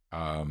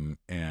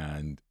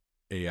 and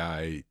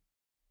AI.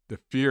 The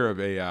fear of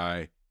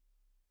AI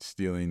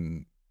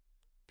stealing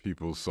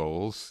people's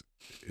souls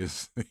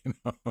is,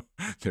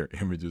 their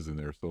images and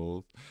their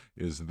souls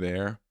is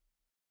there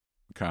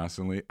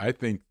constantly. I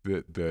think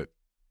that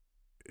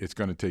it's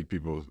going to take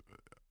people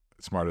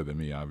smarter than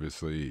me,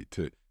 obviously,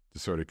 to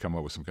sort of come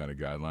up with some kind of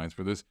guidelines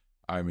for this.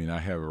 I mean, I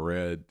have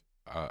read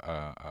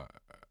a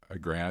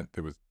grant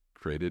that was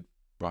created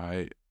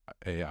by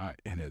AI,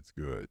 and it's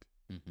good,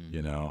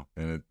 and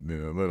it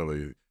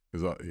literally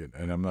is.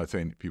 And I'm not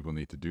saying people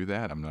need to do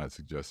that. I'm not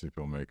suggesting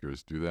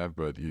filmmakers do that,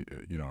 but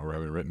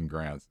having written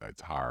grants,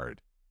 it's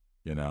hard.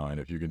 And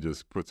if you can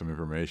just put some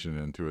information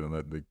into it and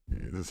let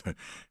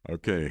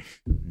okay,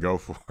 go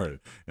for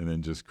it, and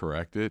then just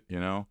correct it,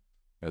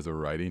 as a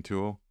writing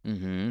tool.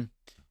 Mm-hmm.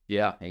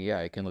 Yeah,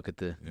 I can look at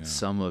the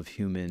sum of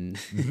human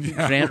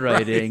grant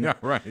writing,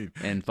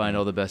 and find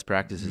all the best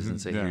practices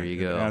and say, here you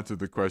go. Answer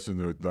the question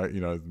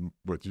that,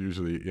 what's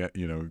usually,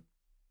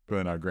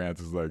 filling out grants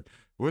is like,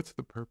 what's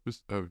the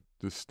purpose of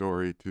this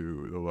story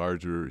to the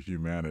larger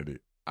humanity?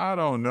 I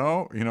don't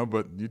know,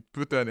 but you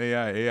put that in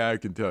AI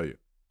can tell you.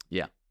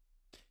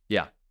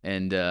 Yeah,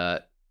 and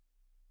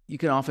you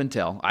can often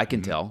tell. I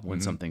can tell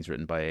when something's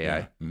written by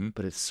AI,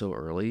 but it's so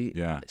early.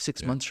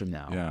 6 months from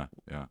now,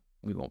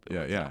 we won't be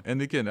able to tell.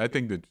 And again, I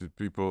think that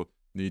people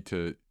need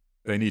to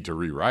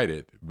rewrite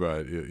it,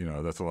 but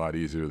that's a lot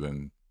easier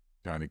than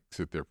trying to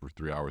sit there for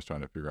 3 hours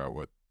trying to figure out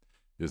what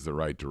is the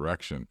right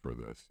direction for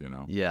this.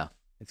 Yeah,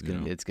 it's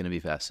gonna be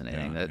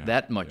fascinating.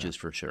 That much is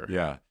for sure.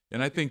 Yeah,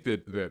 and I think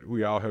that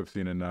we all have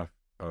seen enough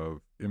of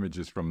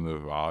images from the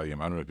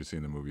volume. I don't know if you've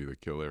seen the movie The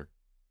Killer.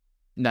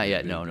 Not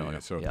yet. No.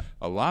 So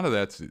a lot of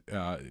that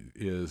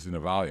is in a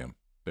volume.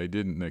 They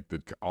didn't make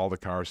all the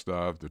car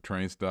stuff, the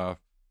train stuff,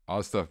 all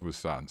the stuff was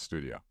shot in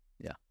studio.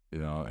 Yeah.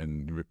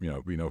 And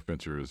we know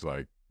Fincher is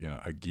like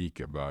a geek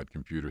about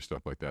computer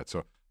stuff like that.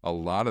 So a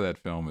lot of that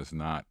film is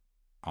not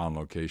on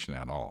location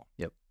at all.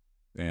 Yep.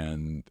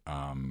 And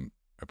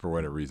for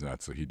whatever reason,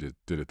 so he did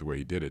it the way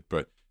he did it.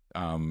 But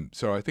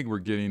so I think we're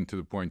getting to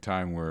the point in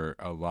time where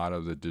a lot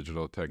of the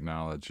digital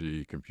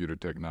technology, computer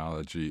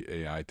technology,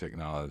 AI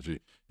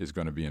technology is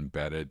going to be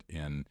embedded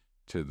into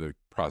the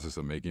process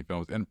of making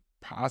films, and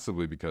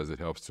possibly because it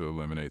helps to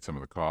eliminate some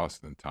of the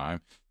costs and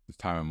time. The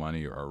time and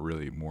money are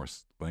really more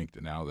linked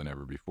now than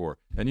ever before.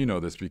 And you know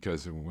this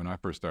because when I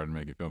first started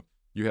making film,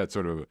 you had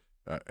sort of,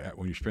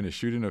 when you finished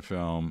shooting a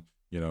film,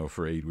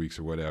 for 8 weeks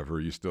or whatever,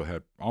 you still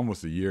had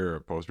almost a year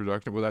of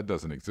post-production. Well, that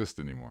doesn't exist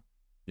anymore.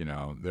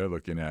 They're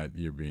looking at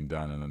you being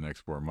done in the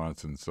next 4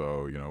 months. And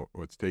so,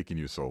 what's taking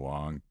you so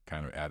long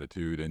kind of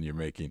attitude, and you're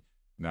making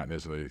not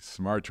necessarily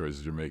smart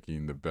choices, you're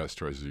making the best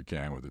choices you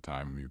can with the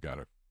time you've got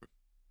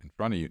in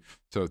front of you.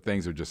 So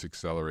things are just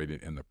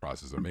accelerated in the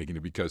process of making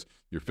it, because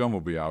your film will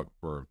be out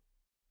for,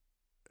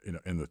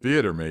 in the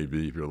theater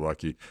maybe, if you're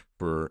lucky,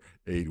 for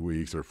 8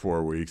 weeks or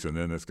 4 weeks. And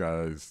then this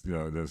guy's,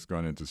 that's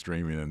gone into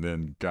streaming, and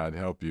then God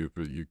help you,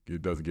 but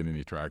it doesn't get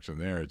any traction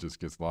there. It just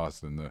gets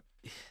lost in the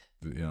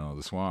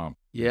swamp.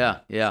 Yeah.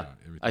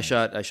 I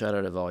shot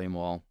at a volume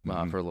wall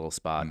for a little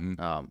spot.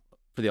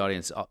 For the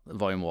audience, a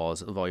volume wall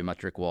is a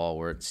volumetric wall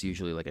where it's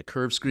usually like a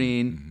curved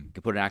screen. You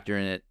can put an actor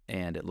in it,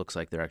 and it looks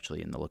like they're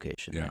actually in the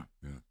location.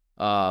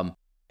 And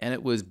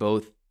it was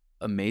both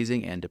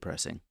amazing and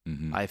depressing.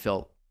 I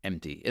felt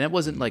empty, and it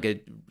wasn't like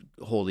a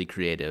wholly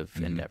creative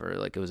endeavor.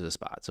 Like, it was a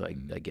spot, so I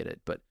get it.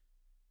 But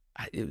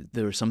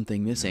there was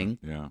something missing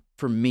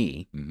for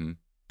me.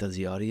 Does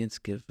the audience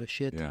give a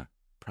shit?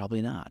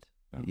 Probably not.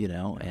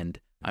 And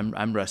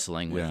I'm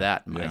wrestling with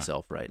that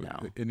myself right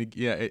now.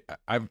 And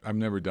I've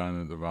never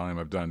done the volume.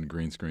 I've done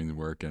green screen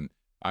work, and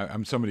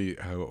I'm somebody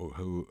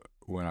who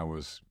when I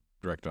was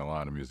directing a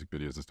lot of music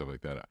videos and stuff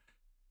like that,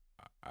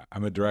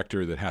 I'm a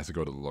director that has to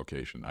go to the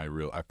location. I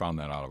found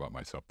that out about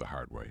myself the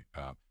hard way.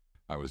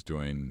 I've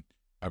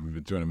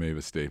been doing a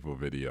Mavis Staples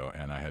video,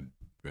 and I had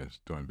been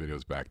doing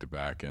videos back to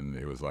back, and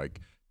it was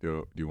like,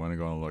 do you want to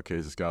go on a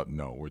location scout?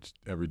 No, which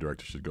every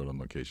director should go to a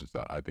location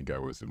scout. I think I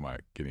was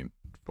getting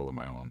full of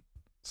my own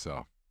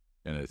self,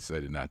 and it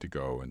decided not to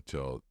go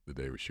until the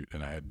day we shoot.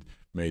 And I had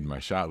made my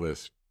shot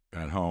list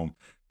at home,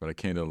 but I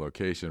came to a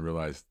location and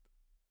realized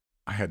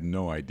I had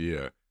no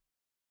idea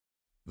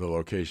the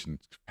location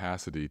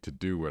capacity to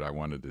do what I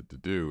wanted it to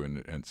do,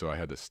 and so I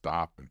had to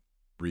stop and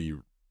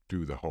redo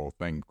the whole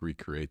thing,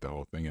 recreate the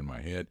whole thing in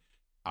my head.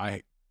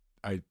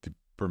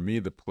 For me,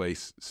 the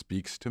place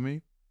speaks to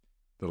me,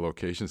 the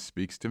location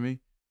speaks to me,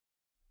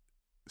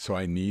 so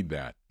I need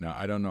that. Now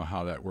I don't know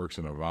how that works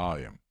in a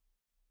volume,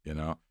 and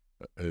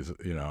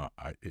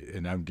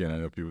again, I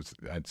know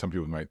some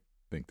people might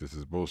think this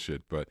is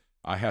bullshit, but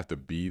I have to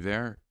be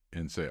there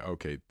and say,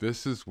 okay,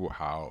 this is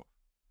how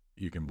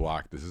you can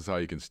block. This is how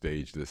you can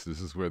stage this.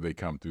 This is where they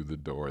come through the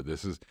door.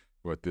 This is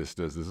what this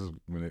does. This is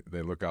when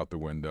they look out the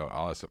window.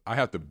 All that stuff. I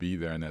have to be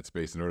there in that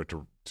space in order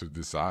to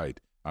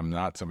decide. I'm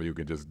not somebody who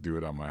can just do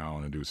it on my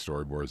own and do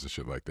storyboards and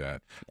shit like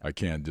that. I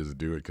can't just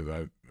do it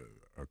because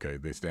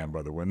they stand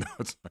by the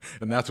windows.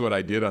 And that's what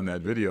I did on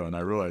that video. And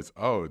I realized,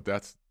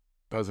 that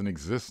doesn't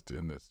exist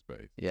in this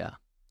space. Yeah.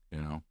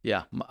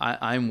 Yeah,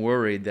 I'm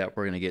worried that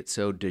we're going to get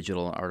so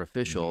digital and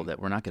artificial that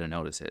we're not going to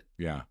notice it.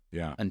 Yeah.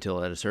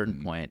 Until at a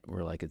certain point,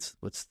 we're like,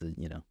 what's the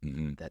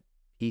that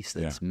piece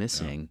that's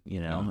missing,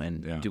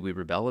 and do we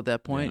rebel at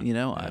that point?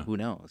 Who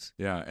knows?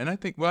 Yeah, and I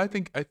think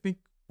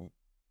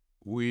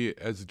we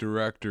as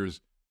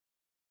directors,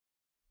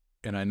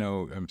 and I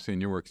know I'm seeing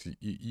your works,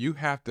 you're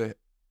going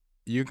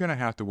to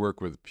have to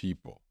work with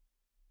people,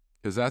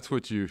 because that's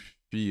what you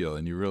feel,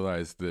 and you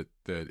realize that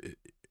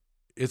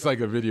it's like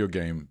a video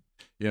game.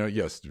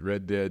 Yes,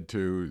 Red Dead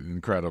 2,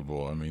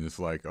 incredible. I mean, it's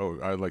like,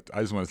 I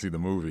just want to see the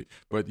movie.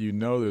 But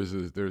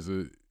there's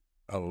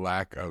a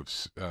lack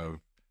of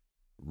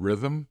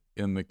rhythm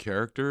in the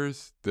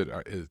characters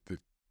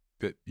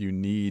that you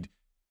need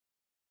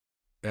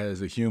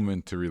as a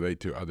human to relate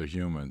to other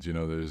humans.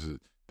 And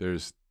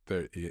as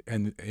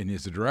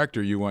a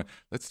director, you want,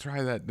 let's try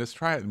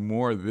it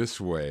more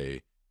this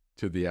way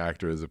to the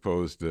actor, as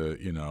opposed to,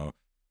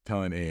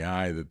 telling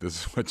AI that this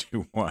is what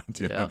you want.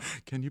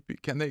 Can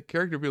the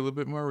character be a little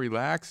bit more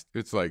relaxed?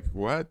 It's like,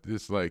 what?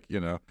 It's like,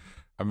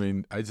 I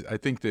mean, I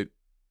think that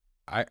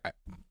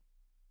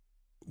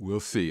we'll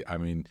see. I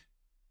mean,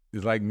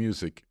 it's like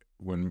music.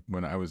 When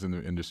I was in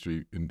the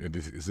industry,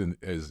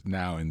 as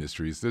now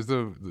industries, there's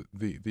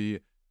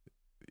the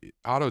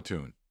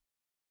auto-tune.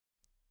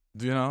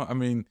 I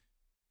mean,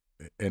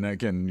 and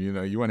again,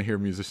 you want to hear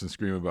musicians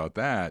scream about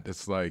that.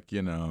 It's like,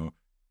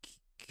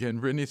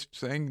 can Britney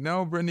sing?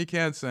 No, Britney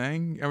can't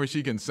sing. I mean,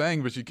 she can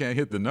sing, but she can't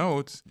hit the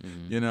notes,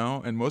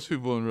 And most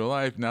people in real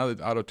life, now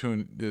that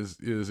auto-tune is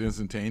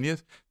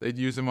instantaneous, they'd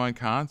use them on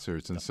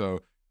concerts. And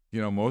so,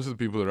 most of the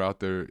people that are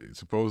out there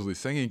supposedly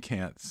singing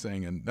can't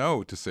sing a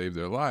note to save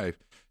their life.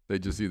 They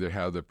just either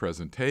have the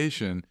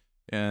presentation,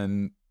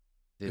 and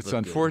it's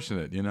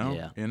unfortunate,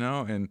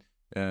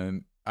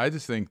 And I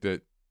just think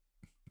that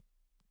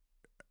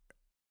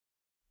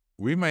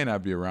we may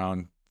not be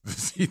around to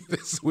see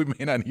this. We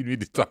may not even need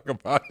to talk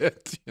about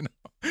it,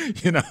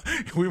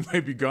 we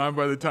might be gone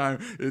by the time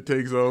it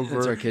takes over.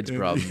 It's our kids'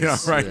 problems. Yeah,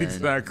 right.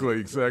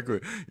 Exactly. It's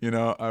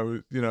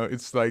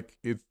like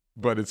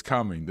but it's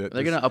coming. They're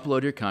going to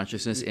upload your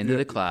consciousness into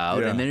the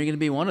cloud, and then you're going to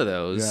be one of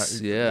those.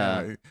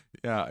 Yeah.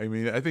 I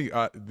mean, I think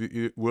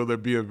will there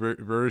be a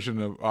version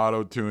of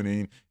auto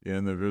tuning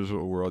in the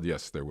visual world?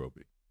 Yes, there will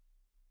be.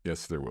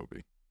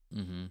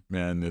 Mm-hmm.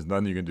 Man, there's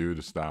nothing you can do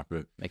to stop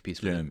it. Make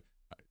peace with it.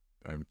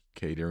 I'm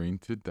catering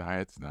to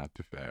diets, not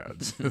to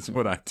fads. That's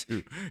what I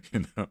do,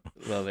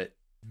 Love it.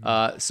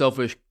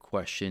 Selfish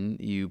question.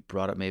 You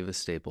brought up Mavis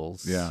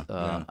Staples. Yeah.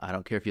 I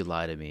don't care if you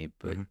lie to me,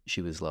 but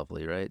she was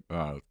lovely, right?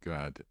 Oh,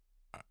 God.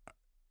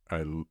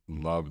 I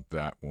loved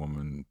that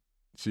woman.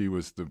 She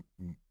was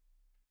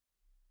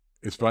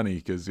it's funny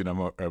because,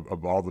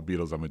 of all the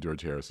Beatles, I'm a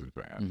George Harrison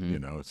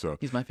fan, so.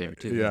 He's my favorite,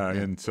 too. Yeah,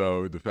 and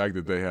so the fact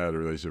that they had a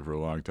relationship for a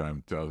long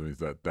time tells me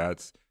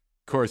that's,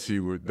 of course,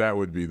 that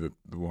would be the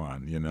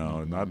one,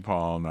 not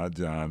Paul, not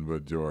John,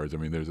 but George. I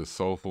mean, there's a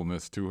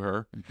soulfulness to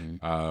her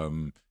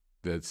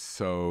that's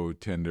so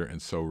tender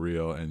and so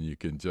real, and you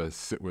can just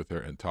sit with her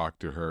and talk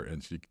to her,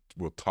 and she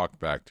will talk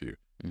back to you,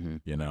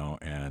 and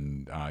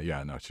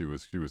she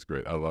was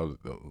great. I love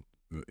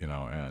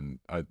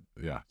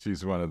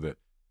she's one of the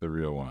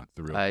real ones.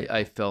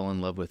 I fell in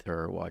love with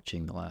her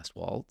watching The Last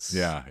Waltz.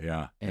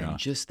 And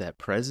just that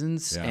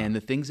presence and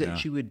the things that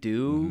she would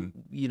do,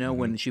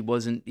 when she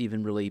wasn't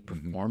even really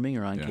performing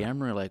or on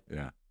camera, like,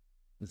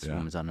 this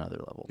woman's on another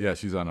level. Yeah,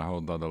 she's on a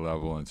whole other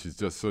level, and she's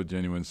just so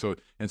genuine, so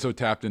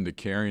tapped into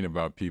caring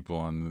about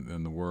people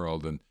in the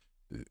world, and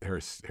her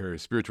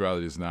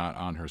spirituality is not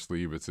on her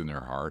sleeve; it's in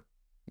her heart.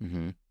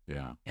 Mm-hmm.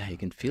 Yeah, you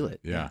can feel it.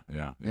 Yeah,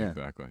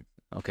 exactly.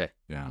 Okay.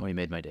 Yeah. Well, you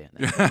made my day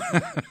on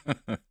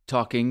that.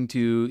 Talking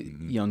to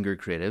younger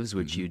creatives,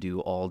 which you do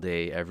all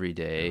day, every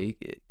day,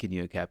 can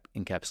you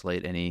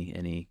encapsulate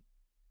any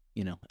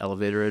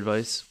elevator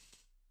advice?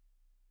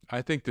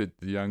 I think that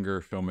the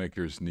younger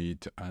filmmakers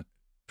need to,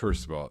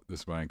 first of all,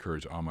 this is what I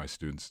encourage all my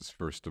students is,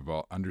 first of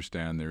all,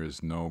 understand there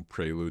is no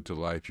prelude to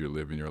life. You're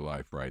living your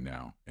life right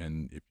now.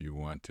 And if you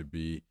want to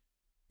be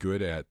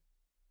good at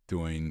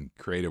doing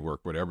creative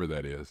work, whatever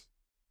that is,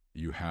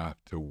 you have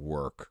to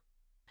work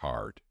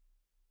hard.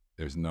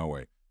 There's no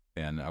way.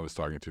 And I was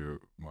talking to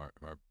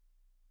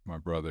my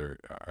brother.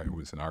 I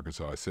was in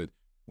Arkansas. I said,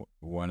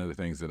 one of the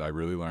things that I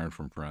really learned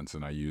from Prince,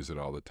 and I use it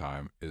all the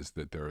time, is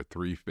that there are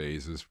 3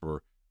 phases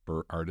for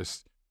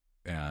artists.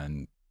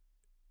 And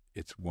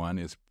one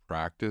is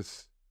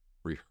practice,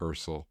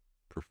 rehearsal,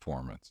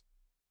 performance.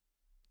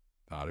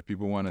 A lot of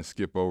people want to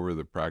skip over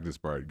the practice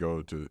part,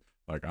 go to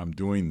like, I'm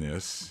doing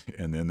this,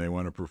 and then they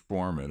want to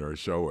perform it or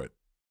show it.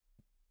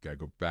 You got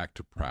to go back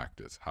to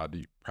practice. How do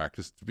you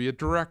practice to be a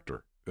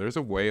director? There's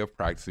a way of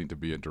practicing to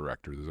be a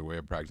director. There's a way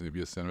of practicing to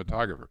be a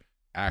cinematographer,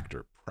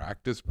 actor.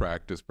 Practice,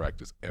 practice,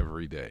 practice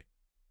every day.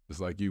 Just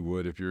like you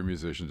would if you're a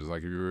musician, just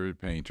like if you were a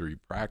painter, you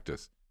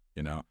practice,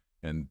 and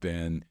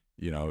then,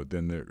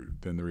 then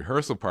the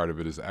rehearsal part of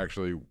it is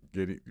actually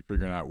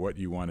figuring out what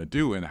you want to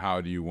do and how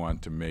do you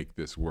want to make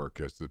this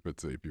work. If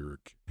you're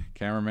a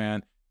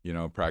cameraman,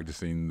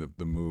 practicing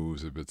the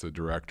moves. If it's a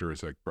director,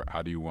 it's like,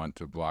 how do you want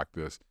to block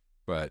this?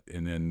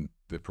 And then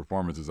the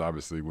performance is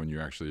obviously when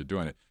you're actually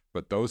doing it.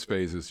 But those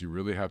phases, you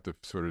really have to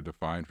sort of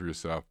define for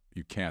yourself.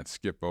 You can't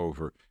skip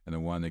over. And the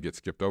one that gets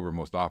skipped over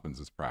most often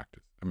is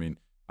practice. I mean,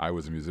 I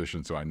was a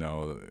musician, so I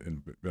know,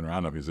 and been around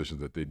enough musicians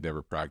that they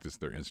never practice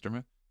their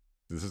instrument.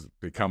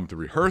 They come to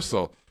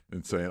rehearsal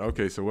and saying,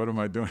 okay, so what am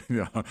I doing?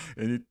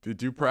 And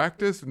did you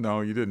practice?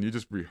 No, you didn't. You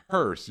just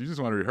rehearse. You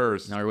just want to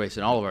rehearse. Now we're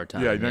wasting all of our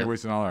time. Yeah, you're not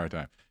wasting all our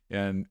time.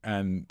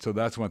 And so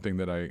that's one thing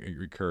that I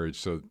encourage.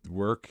 So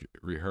work,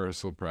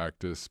 rehearsal,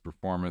 practice,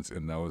 performance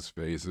in those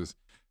phases.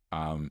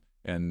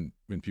 And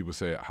when people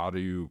say, how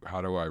do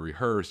I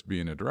rehearse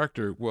being a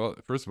director? Well,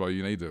 first of all,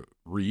 you need to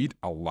read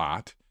a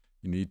lot.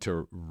 You need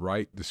to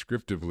write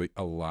descriptively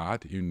a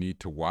lot. You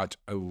need to watch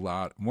a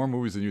lot more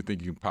movies than you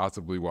think you can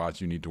possibly watch.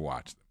 You need to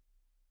watch them,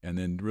 and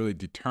then really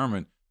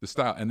determine the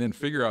style, and then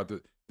figure out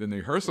then the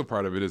rehearsal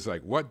part of it is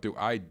like, what do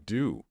I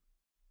do?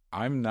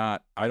 I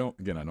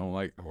don't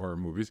like horror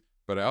movies,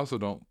 but I also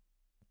don't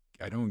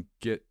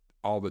get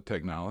all the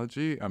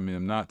technology. I mean,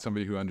 I'm not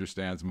somebody who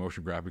understands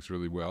motion graphics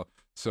really well.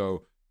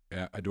 So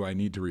do I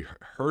need to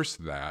rehearse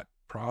that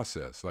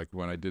process? Like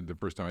when I did the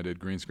first time I did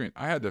green screen,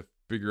 I had to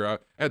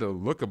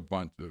look a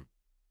bunch of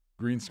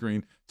green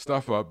screen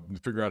stuff up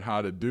and figure out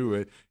how to do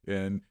it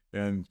and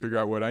figure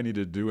out what I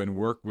needed to do and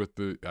work with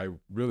I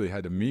really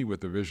had to meet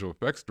with the visual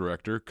effects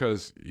director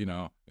because,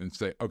 and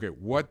say, okay,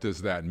 what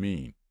does that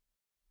mean?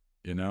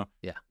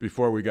 Yeah.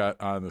 Before we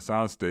got on the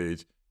sound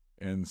stage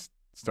and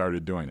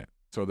started doing it,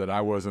 so that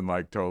I wasn't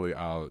like totally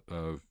out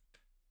of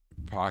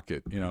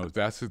pocket.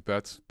 That's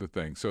the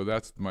thing. So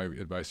that's my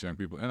advice to young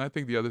people. And I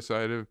think the other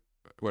side of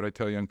what I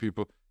tell young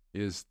people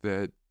is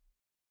that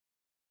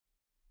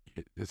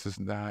this is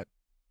not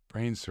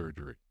brain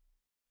surgery.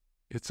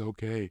 It's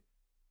okay.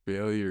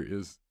 Failure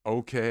is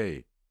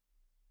okay.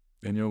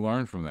 And you'll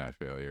learn from that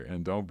failure.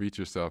 And don't beat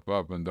yourself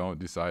up and don't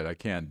decide, I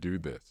can't do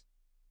this.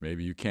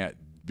 Maybe you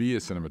can't be a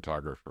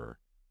cinematographer.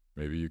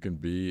 Maybe you can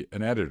be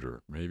an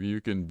editor. Maybe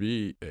you can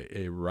be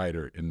a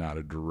writer and not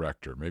a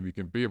director. Maybe you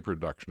can be a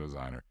production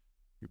designer.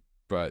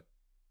 But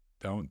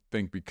don't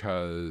think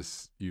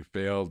because you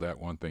failed at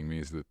one thing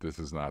means that this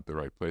is not the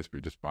right place for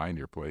you. Just find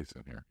your place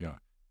in here.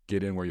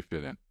 Get in where you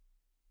fit in.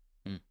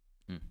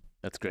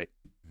 That's great.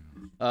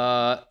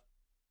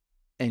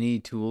 Any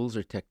tools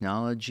or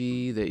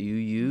technology that you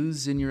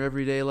use in your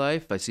everyday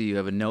life? I see you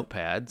have a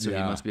notepad, so you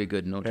must be a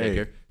good note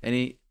taker.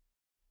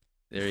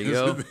 There you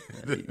go.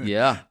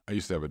 Yeah. I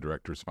used to have a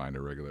director's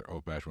finder, regular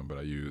old-fashioned one, but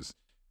I use,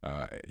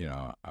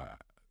 the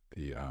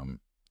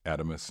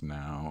Adamus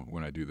now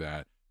when I do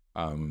that.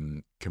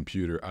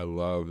 Computer. I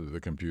love the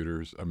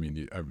computers. I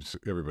mean,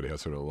 everybody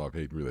has sort of a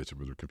love-hate relationship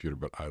with a computer,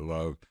 but I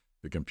love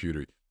the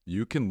computer.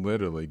 You can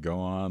literally go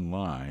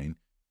online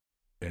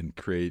and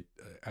create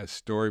a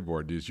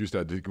storyboard. These used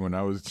to when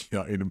I was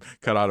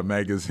cut out of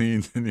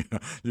magazines, and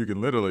you can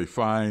literally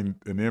find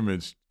an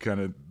image kind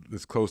of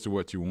that's close to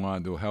what you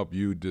want. It'll help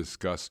you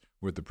discuss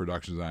with the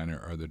production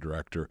designer or the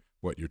director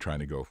what you're trying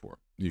to go for.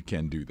 You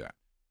can do that,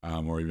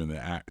 or even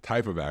the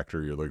type of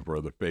actor you're looking for,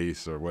 the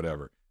face or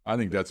whatever. I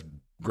think that's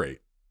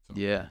great.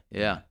 So.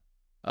 Yeah.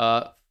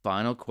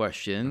 Final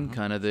question,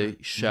 kind of the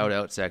shout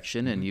out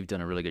section, and you've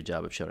done a really good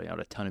job of shouting out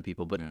a ton of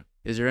people, but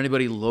is there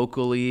anybody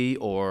locally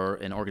or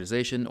an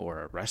organization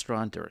or a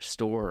restaurant or a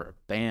store or a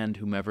band,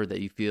 whomever,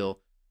 that you feel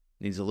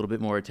needs a little bit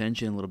more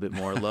attention, a little bit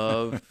more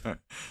love?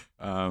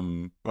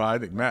 Well, I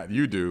think, Matt,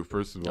 you do,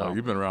 first of all.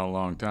 You've been around a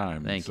long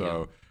time. Thank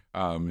you.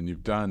 And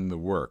you've done the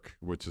work,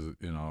 which is,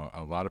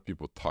 a lot of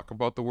people talk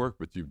about the work,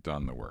 but you've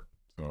done the work.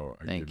 So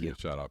I give you a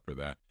shout out for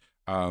that.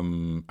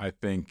 I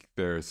think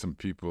there's some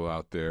people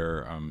out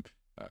there,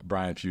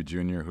 Brian Pugh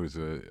Jr., who's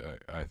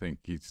I think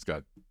he's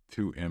got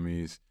 2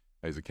 Emmys.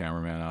 He's a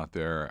cameraman out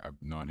there.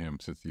 I've known him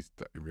since he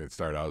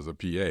started out as a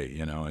PA,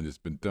 and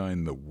just been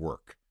doing the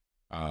work.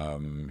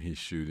 He's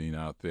shooting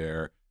out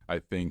there. I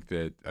think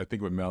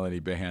what Melanie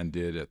Behan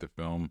did at the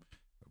film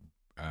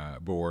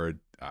board,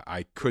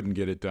 I couldn't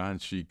get it done.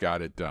 She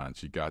got it done.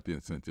 She got the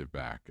incentive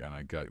back,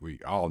 and we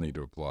all need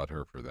to applaud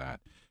her for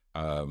that.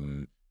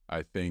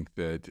 I think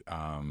that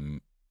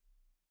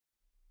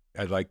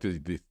I'd like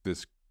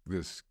this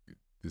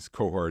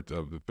cohort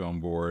of the film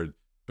board,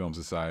 Film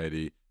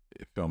Society,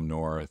 Film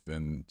North,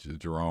 and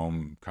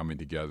Jerome coming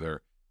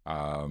together.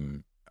 I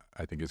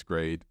think it's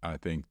great. I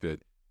think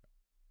that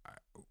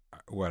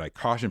what I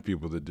caution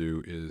people to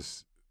do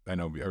is, I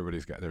know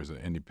there's an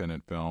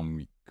independent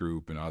film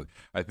group and all.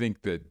 I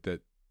think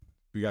that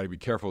we got to be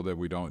careful that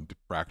we don't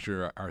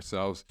fracture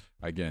ourselves.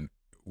 Again,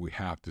 we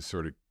have to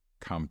sort of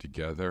come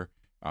together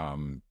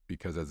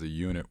because as a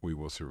unit we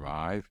will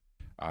survive.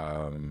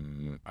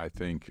 I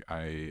think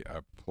I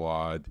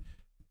applaud.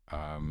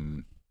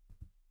 I'm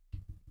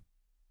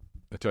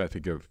trying to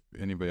think of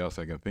anybody else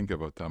I can think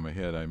of off the top of my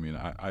head. I mean,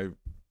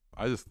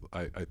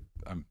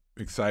 I'm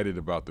excited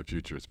about the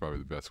future. It's probably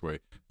the best way,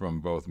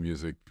 from both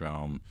music,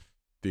 film,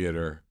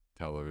 theater,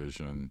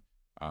 television.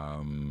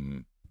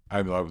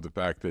 I love the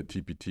fact that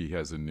TPT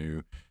has a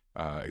new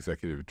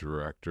executive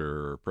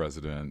director or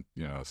president,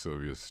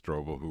 Sylvia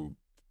Strobel, who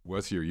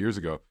was here years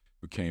ago,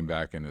 who came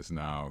back and is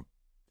now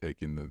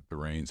taking the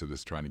reins of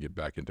this, trying to get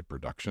back into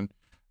production.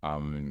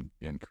 And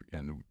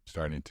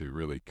starting to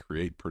really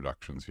create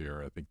productions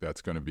here. I think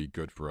that's going to be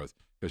good for us,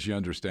 because she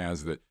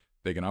understands that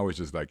they can always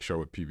just show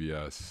what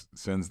PBS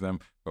sends them,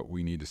 but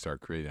we need to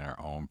start creating our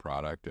own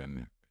product,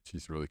 and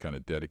she's really kind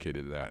of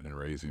dedicated to that and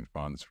raising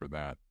funds for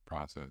that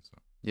process. So,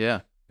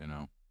 yeah.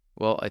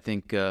 Well, I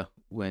think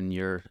when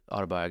your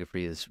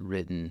autobiography is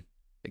written,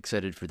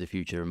 Excited for the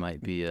Future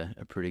might be a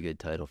pretty good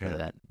title for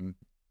that.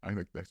 I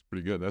think that's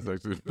pretty good. That's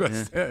actually the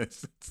best. Yeah.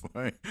 It's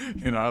like,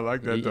 I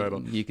like that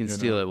title. You can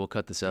steal it. We'll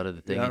cut this out of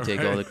the thing and take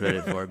all the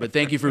credit for it. But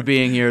thank you for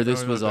being here.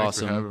 This was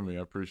awesome. Thanks for having me.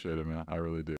 I appreciate it, man. I really do.